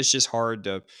just hard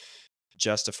to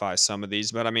justify some of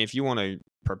these, but I mean, if you want a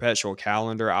perpetual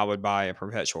calendar, I would buy a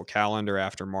perpetual calendar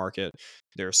aftermarket.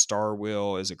 Their Star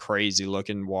Wheel is a crazy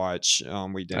looking watch.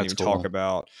 We didn't That's even talk cool.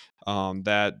 about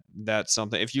that's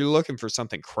something. If you're looking for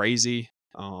something crazy,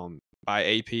 by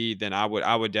AP, then I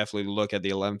would definitely look at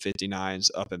the 1159s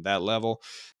up at that level.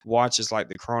 Watches like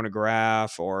the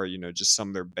chronograph, or just some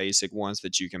of their basic ones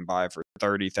that you can buy for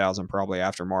 30,000 probably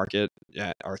aftermarket,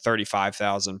 yeah, or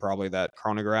 35,000 probably that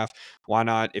chronograph. Why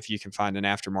not? If you can find an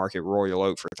aftermarket Royal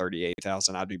Oak for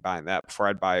 38,000, I'd be buying that before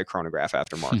I'd buy a chronograph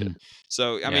aftermarket.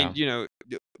 So I mean, Yeah.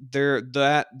 the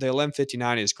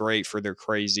 1159 is great for their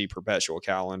crazy perpetual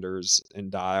calendars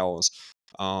and dials.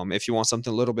 If you want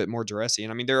something a little bit more dressy,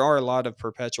 and I mean, there are a lot of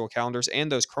perpetual calendars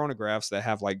and those chronographs that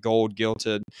have like gold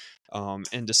gilded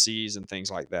indices and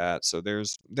things like that. So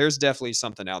there's definitely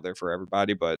something out there for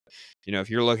everybody. But if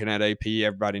you're looking at AP,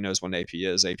 everybody knows what an AP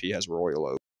is. AP has Royal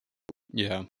Oak.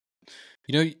 Yeah.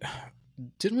 You know,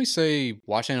 didn't we say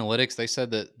Watch Analytics? They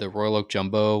said that the Royal Oak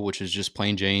Jumbo, which is just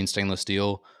plain Jane stainless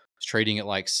steel, is trading at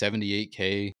like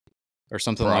 78K or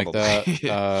something like that.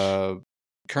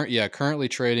 Probably. Currently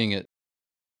trading at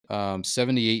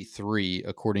 78.3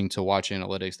 according to Watch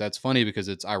Analytics. That's funny because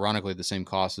it's ironically the same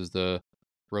cost as the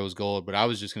rose gold. But I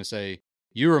was just gonna say,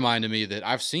 you reminded me that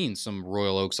I've seen some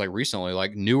Royal Oaks like recently,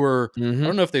 like newer. I hmm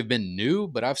don't know if they've been new,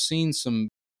 but I've seen some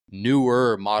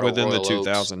newer model Within the Royal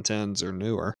Oaks. 2010s or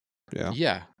newer. Yeah.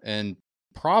 Yeah, and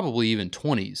probably even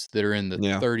 20s that are in the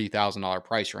Yeah. $30,000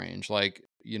 price range. Like,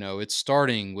 it's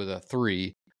starting with a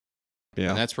 3, and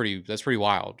Yeah. that's pretty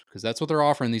wild because that's what they're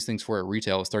offering these things for at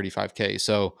retail is 35K.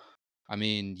 So, I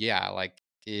mean, yeah, like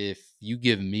if you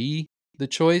give me the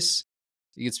choice,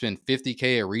 you could spend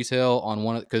 50K at retail on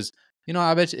one of because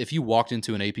I bet you if you walked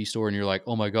into an AP store and you're like,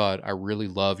 "Oh my god, I really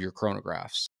love your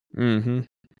chronographs." hmm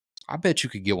I bet you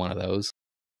could get one of those.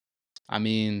 I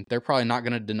mean, they're probably not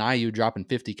going to deny you dropping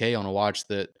 50K on a watch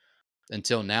that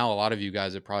until now a lot of you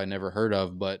guys have probably never heard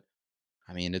of, but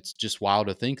I mean, it's just wild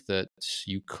to think that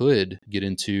you could get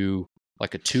into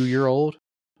like a 2-year-old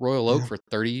Royal Oak Yeah. for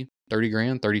 30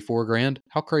 grand, 34 grand.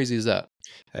 How crazy is that?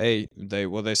 Hey,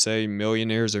 they say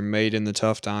millionaires are made in the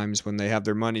tough times when they have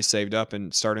their money saved up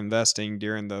and start investing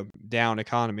during the down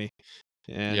economy.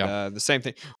 And Yeah. the same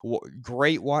thing.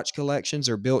 Great watch collections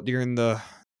are built during the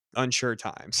unsure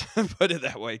times. Put it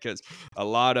that way, because a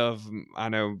lot of I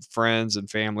know friends and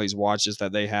families watches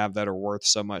that they have that are worth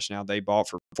so much now. They bought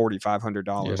for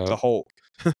 $4,500. Yeah. The Hulk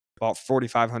bought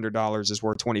 $4,500 is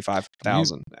worth twenty five You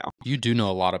thousand now. you do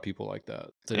know a lot of people like that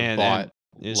have And bought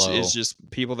it's low. just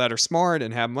people that are smart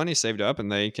and have money saved up, and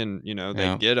they can Yeah.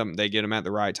 they get them at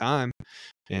the right time.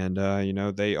 And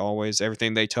they always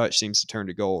everything they touch seems to turn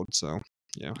to gold. So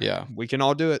yeah, Yeah. we can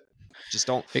all do it. Just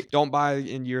Hey, don't buy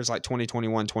in years like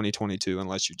 2021, 2022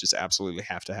 unless you just absolutely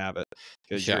have to have it,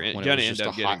 because yeah, you're when it gonna was end just a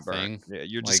up getting hot burnt. thing, Yeah,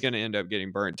 you're just like gonna end up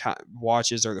getting burnt.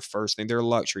 Watches are the first thing. They're a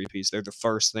luxury piece. They're the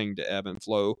first thing to ebb and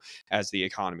flow as the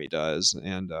economy does.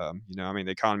 And I mean,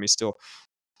 the economy's still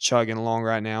chugging along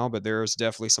right now, but there's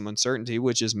definitely some uncertainty,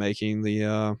 which is making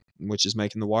the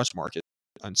watch market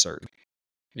uncertain.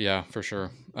 yeah, for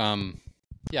sure.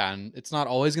 Yeah, and it's not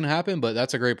always going to happen, but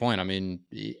that's a great point. I mean,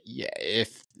 yeah,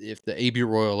 if the AB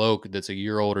Royal Oak that's a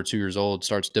year old or 2 years old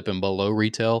starts dipping below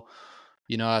retail,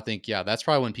 I think yeah, that's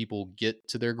probably when people get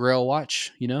to their Grail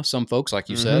watch. Some folks, like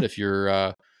you Hmm. said, if you're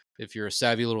a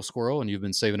savvy little squirrel and you've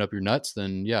been saving up your nuts,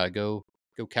 then yeah, go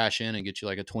cash in and get you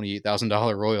like a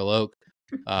 $28,000 Royal Oak.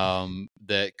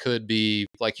 That could be,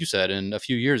 like you said, in a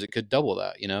few years it could double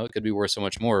that. It could be worth so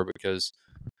much more because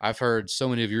I've heard so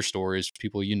many of your stories,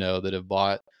 people that have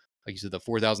bought, like you said, the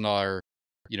 $4,000,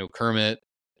 Kermit,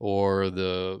 or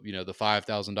the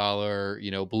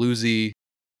 $5,000, Bluesy,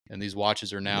 and these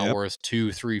watches are now Yep. worth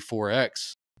 2, 3,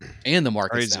 4x, and the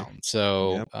market's Crazy. down.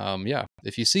 So, Yep. yeah,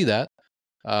 if you see that,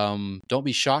 don't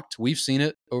be shocked. We've seen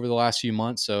it over the last few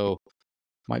months, so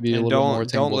might be a And little bit more don't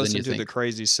attainable than you listen to the think.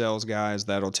 crazy sales guys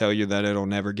that'll tell you that it'll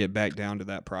never get back down to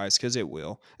that price, because it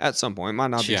will at some point. It might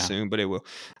not be Yeah, soon, but it will.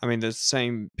 I mean, the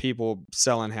same people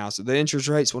selling houses, the interest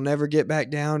rates will never get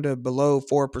back down to below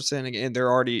 4% again. They're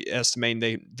already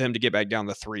estimating them to get back down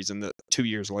to threes in the 2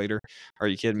 years later. Are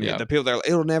you kidding me? yeah, The people that are like,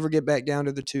 it'll never get back down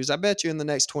to the twos. I bet you in the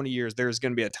next 20 years, there's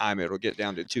going to be a time it'll get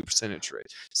down to 2% interest rate.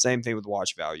 Same thing with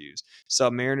watch values.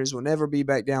 Submariners will never be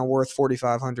back down worth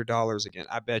 $4,500 again.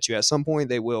 I bet you at some point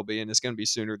they will be, and it's going to be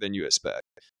sooner than you expect.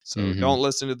 So hmm don't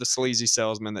listen to the sleazy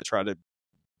salesmen that try to,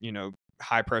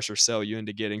 high pressure sell you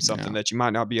into getting something yeah. that you might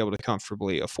not be able to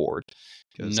comfortably afford.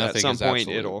 Because Nothing is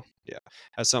absolute.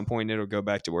 at some point it'll go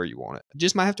back to where you want it. You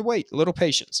just might have to wait. A little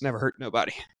patience never hurt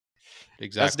nobody. That's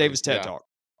Exactly. David's TED Yeah, talk.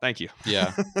 Thank you.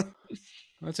 yeah.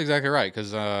 That's exactly right.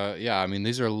 Because, yeah, I mean,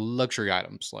 these are luxury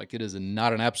items. Like, it is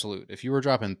not an absolute. If you were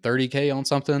dropping 30K on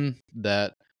something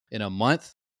that in a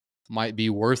month might be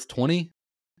worth 20,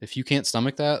 if you can't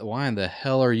stomach that, why in the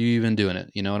hell are you even doing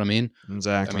it? You know what I mean? I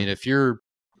Exactly. mean, if you're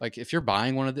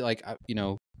buying one of the, like,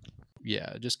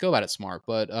 yeah, just go about it smart.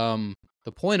 But,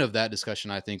 the point of that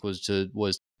discussion, I think, was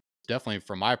definitely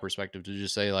from my perspective to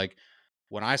just say, like,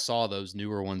 when I saw those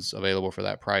newer ones available for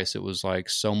that price, it was like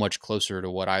so much closer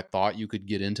to what I thought you could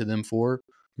get into them for.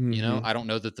 Hmm. I don't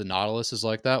know that the Nautilus is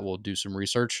like that. We'll do some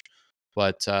research,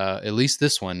 but at least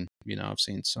this one, I've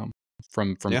seen some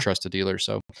from Yeah. trusted dealers.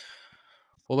 So,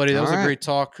 well, buddy, that All was a right. great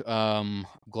talk.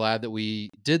 Glad that we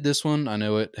did this one. I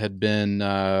know it had been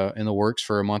in the works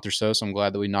for a month or so, so I'm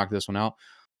glad that we knocked this one out.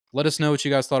 Let us know what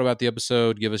you guys thought about the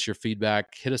episode. Give us your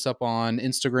feedback. Hit us up on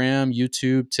Instagram,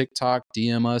 YouTube, TikTok,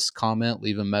 DM us, comment,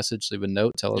 leave a message, leave a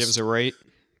note. Tell Give us, us a rate.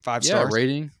 Five yeah, stars.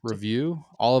 rating, review.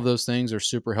 All of those things are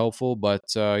super helpful. But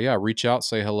yeah, reach out,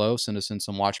 say hello, send us in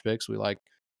some watch pics. We like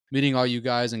meeting all you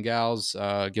guys and gals,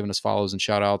 giving us follows and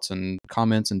shout outs and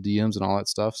comments and DMs and all that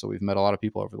stuff. So we've met a lot of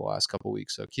people over the last couple of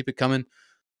weeks. So keep it coming.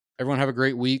 Everyone have a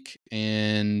great week,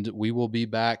 and we will be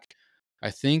back,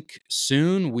 I think,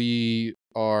 soon. We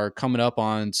are coming up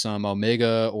on some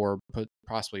Omega or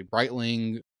possibly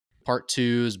Breitling part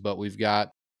twos, but we've got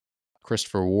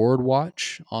Christopher Ward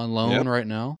watch on Yep. loan right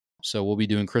now. So we'll be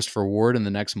doing Christopher Ward in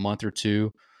the next month or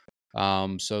two.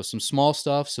 So some small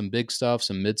stuff, some big stuff,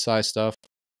 some mid-size stuff.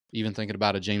 Even thinking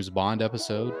about a James Bond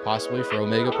episode, possibly for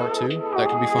Omega Part 2. That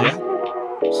could be fun.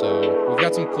 Yeah. So we've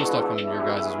got some cool stuff coming your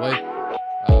guys' way.